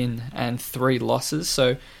 1 win and 3 losses.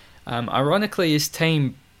 So, ironically, his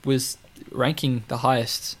team was ranking the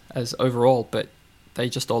highest as overall, but they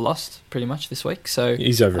just all lost pretty much this week. So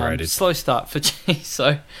he's overrated. Slow start for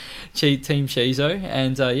Chizo, Team Chizo,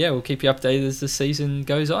 and we'll keep you updated as the season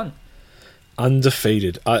goes on.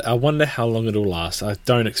 Undefeated. I wonder how long it'll last. I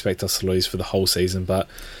don't expect us to lose for the whole season, but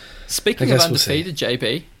speaking of undefeated,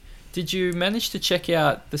 JB, did you manage to check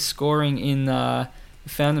out the scoring in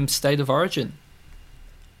Foundum State of Origin?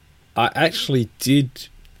 I actually did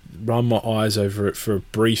run my eyes over it for a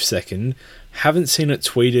brief second. Haven't seen it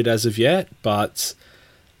tweeted as of yet, but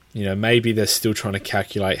maybe they're still trying to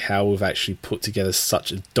calculate how we've actually put together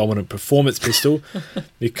such a dominant performance, Pistol,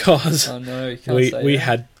 because we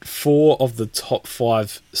had 4 of the top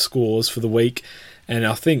 5 scores for the week, and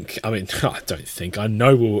I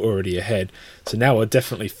know we were already ahead, so now we're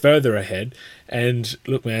definitely further ahead. And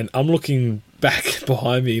look, man, I'm looking back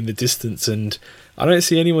behind me in the distance, and I don't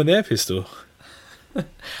see anyone there, Pistol.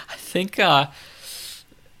 I think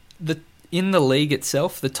in the league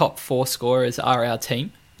itself, the top 4 scorers are our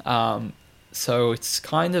team. So it's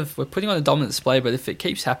kind of, we're putting on a dominant display, but if it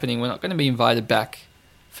keeps happening, we're not going to be invited back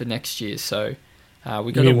for next year. So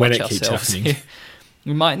we've got to watch ourselves.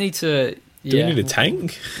 We might need to... Do we need a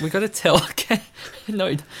tank? We've got to tell...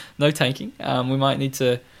 no tanking. We might need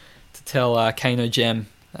to to tell Kano Gem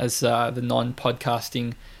as the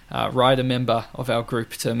non-podcasting rider member of our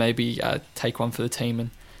group to maybe take one for the team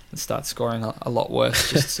and start scoring a lot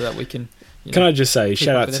worse, just so that we can. Can I just say,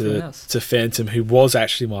 shout out to Phantom, who was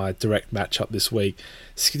actually my direct matchup this week.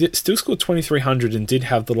 Still scored 2,300 and did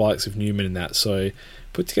have the likes of Newman in that, so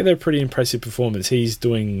put together a pretty impressive performance. He's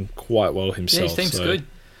doing quite well himself. Yeah, his team's good,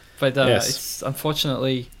 but it's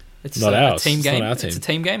unfortunately not ours. A team game. It's not our team. It's a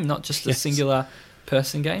team game, not just a singular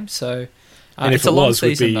person game. So, and it's if it a long was,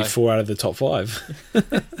 season, would be 4 out of the top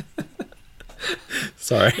 5.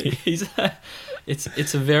 Sorry.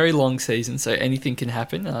 It's a very long season, so anything can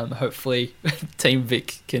happen. Hopefully, Team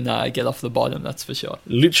Vic can get off the bottom. That's for sure.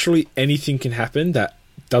 Literally anything can happen that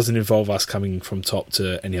doesn't involve us coming from top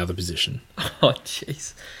to any other position. Oh,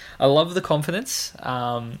 jeez. I love the confidence.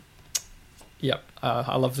 Yep,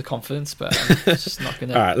 I love the confidence, but I'm just not going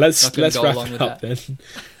to. All right, let's wrap it up then. Do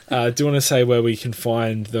you want to say where we can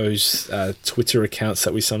find those Twitter accounts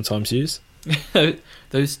that we sometimes use?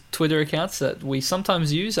 Those Twitter accounts that we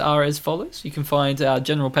sometimes use are as follows. You can find our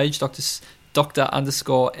general page,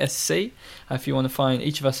 Dr_SC. If you want to find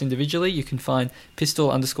each of us individually, you can find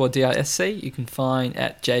Pistol_DRSC. You can find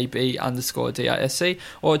at JB_DRSC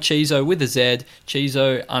or Chizo with a Z,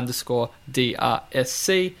 Chizo_DRSC.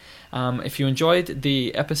 If you enjoyed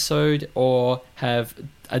the episode or have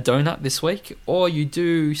a donut this week, or you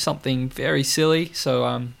do something very silly,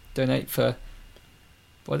 so donate for,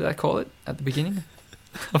 what did I call it at the beginning?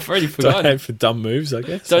 I've already forgotten. Donate for dumb moves, I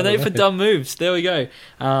guess. Donate for dumb moves. There we go.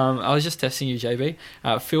 I was just testing you, JB.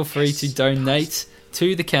 Feel free to donate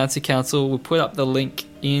to the Cancer Council. We'll put up the link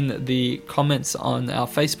in the comments on our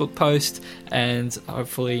Facebook post and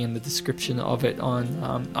hopefully in the description of it on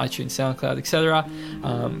iTunes, SoundCloud, etc.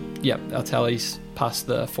 Our tally's past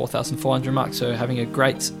the 4,400 mark, so having a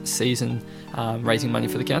great season raising money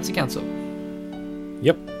for the Cancer Council.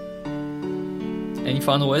 Yep. Any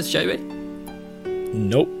final words, JB?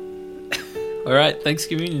 Nope. All right, thanks,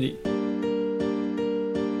 community.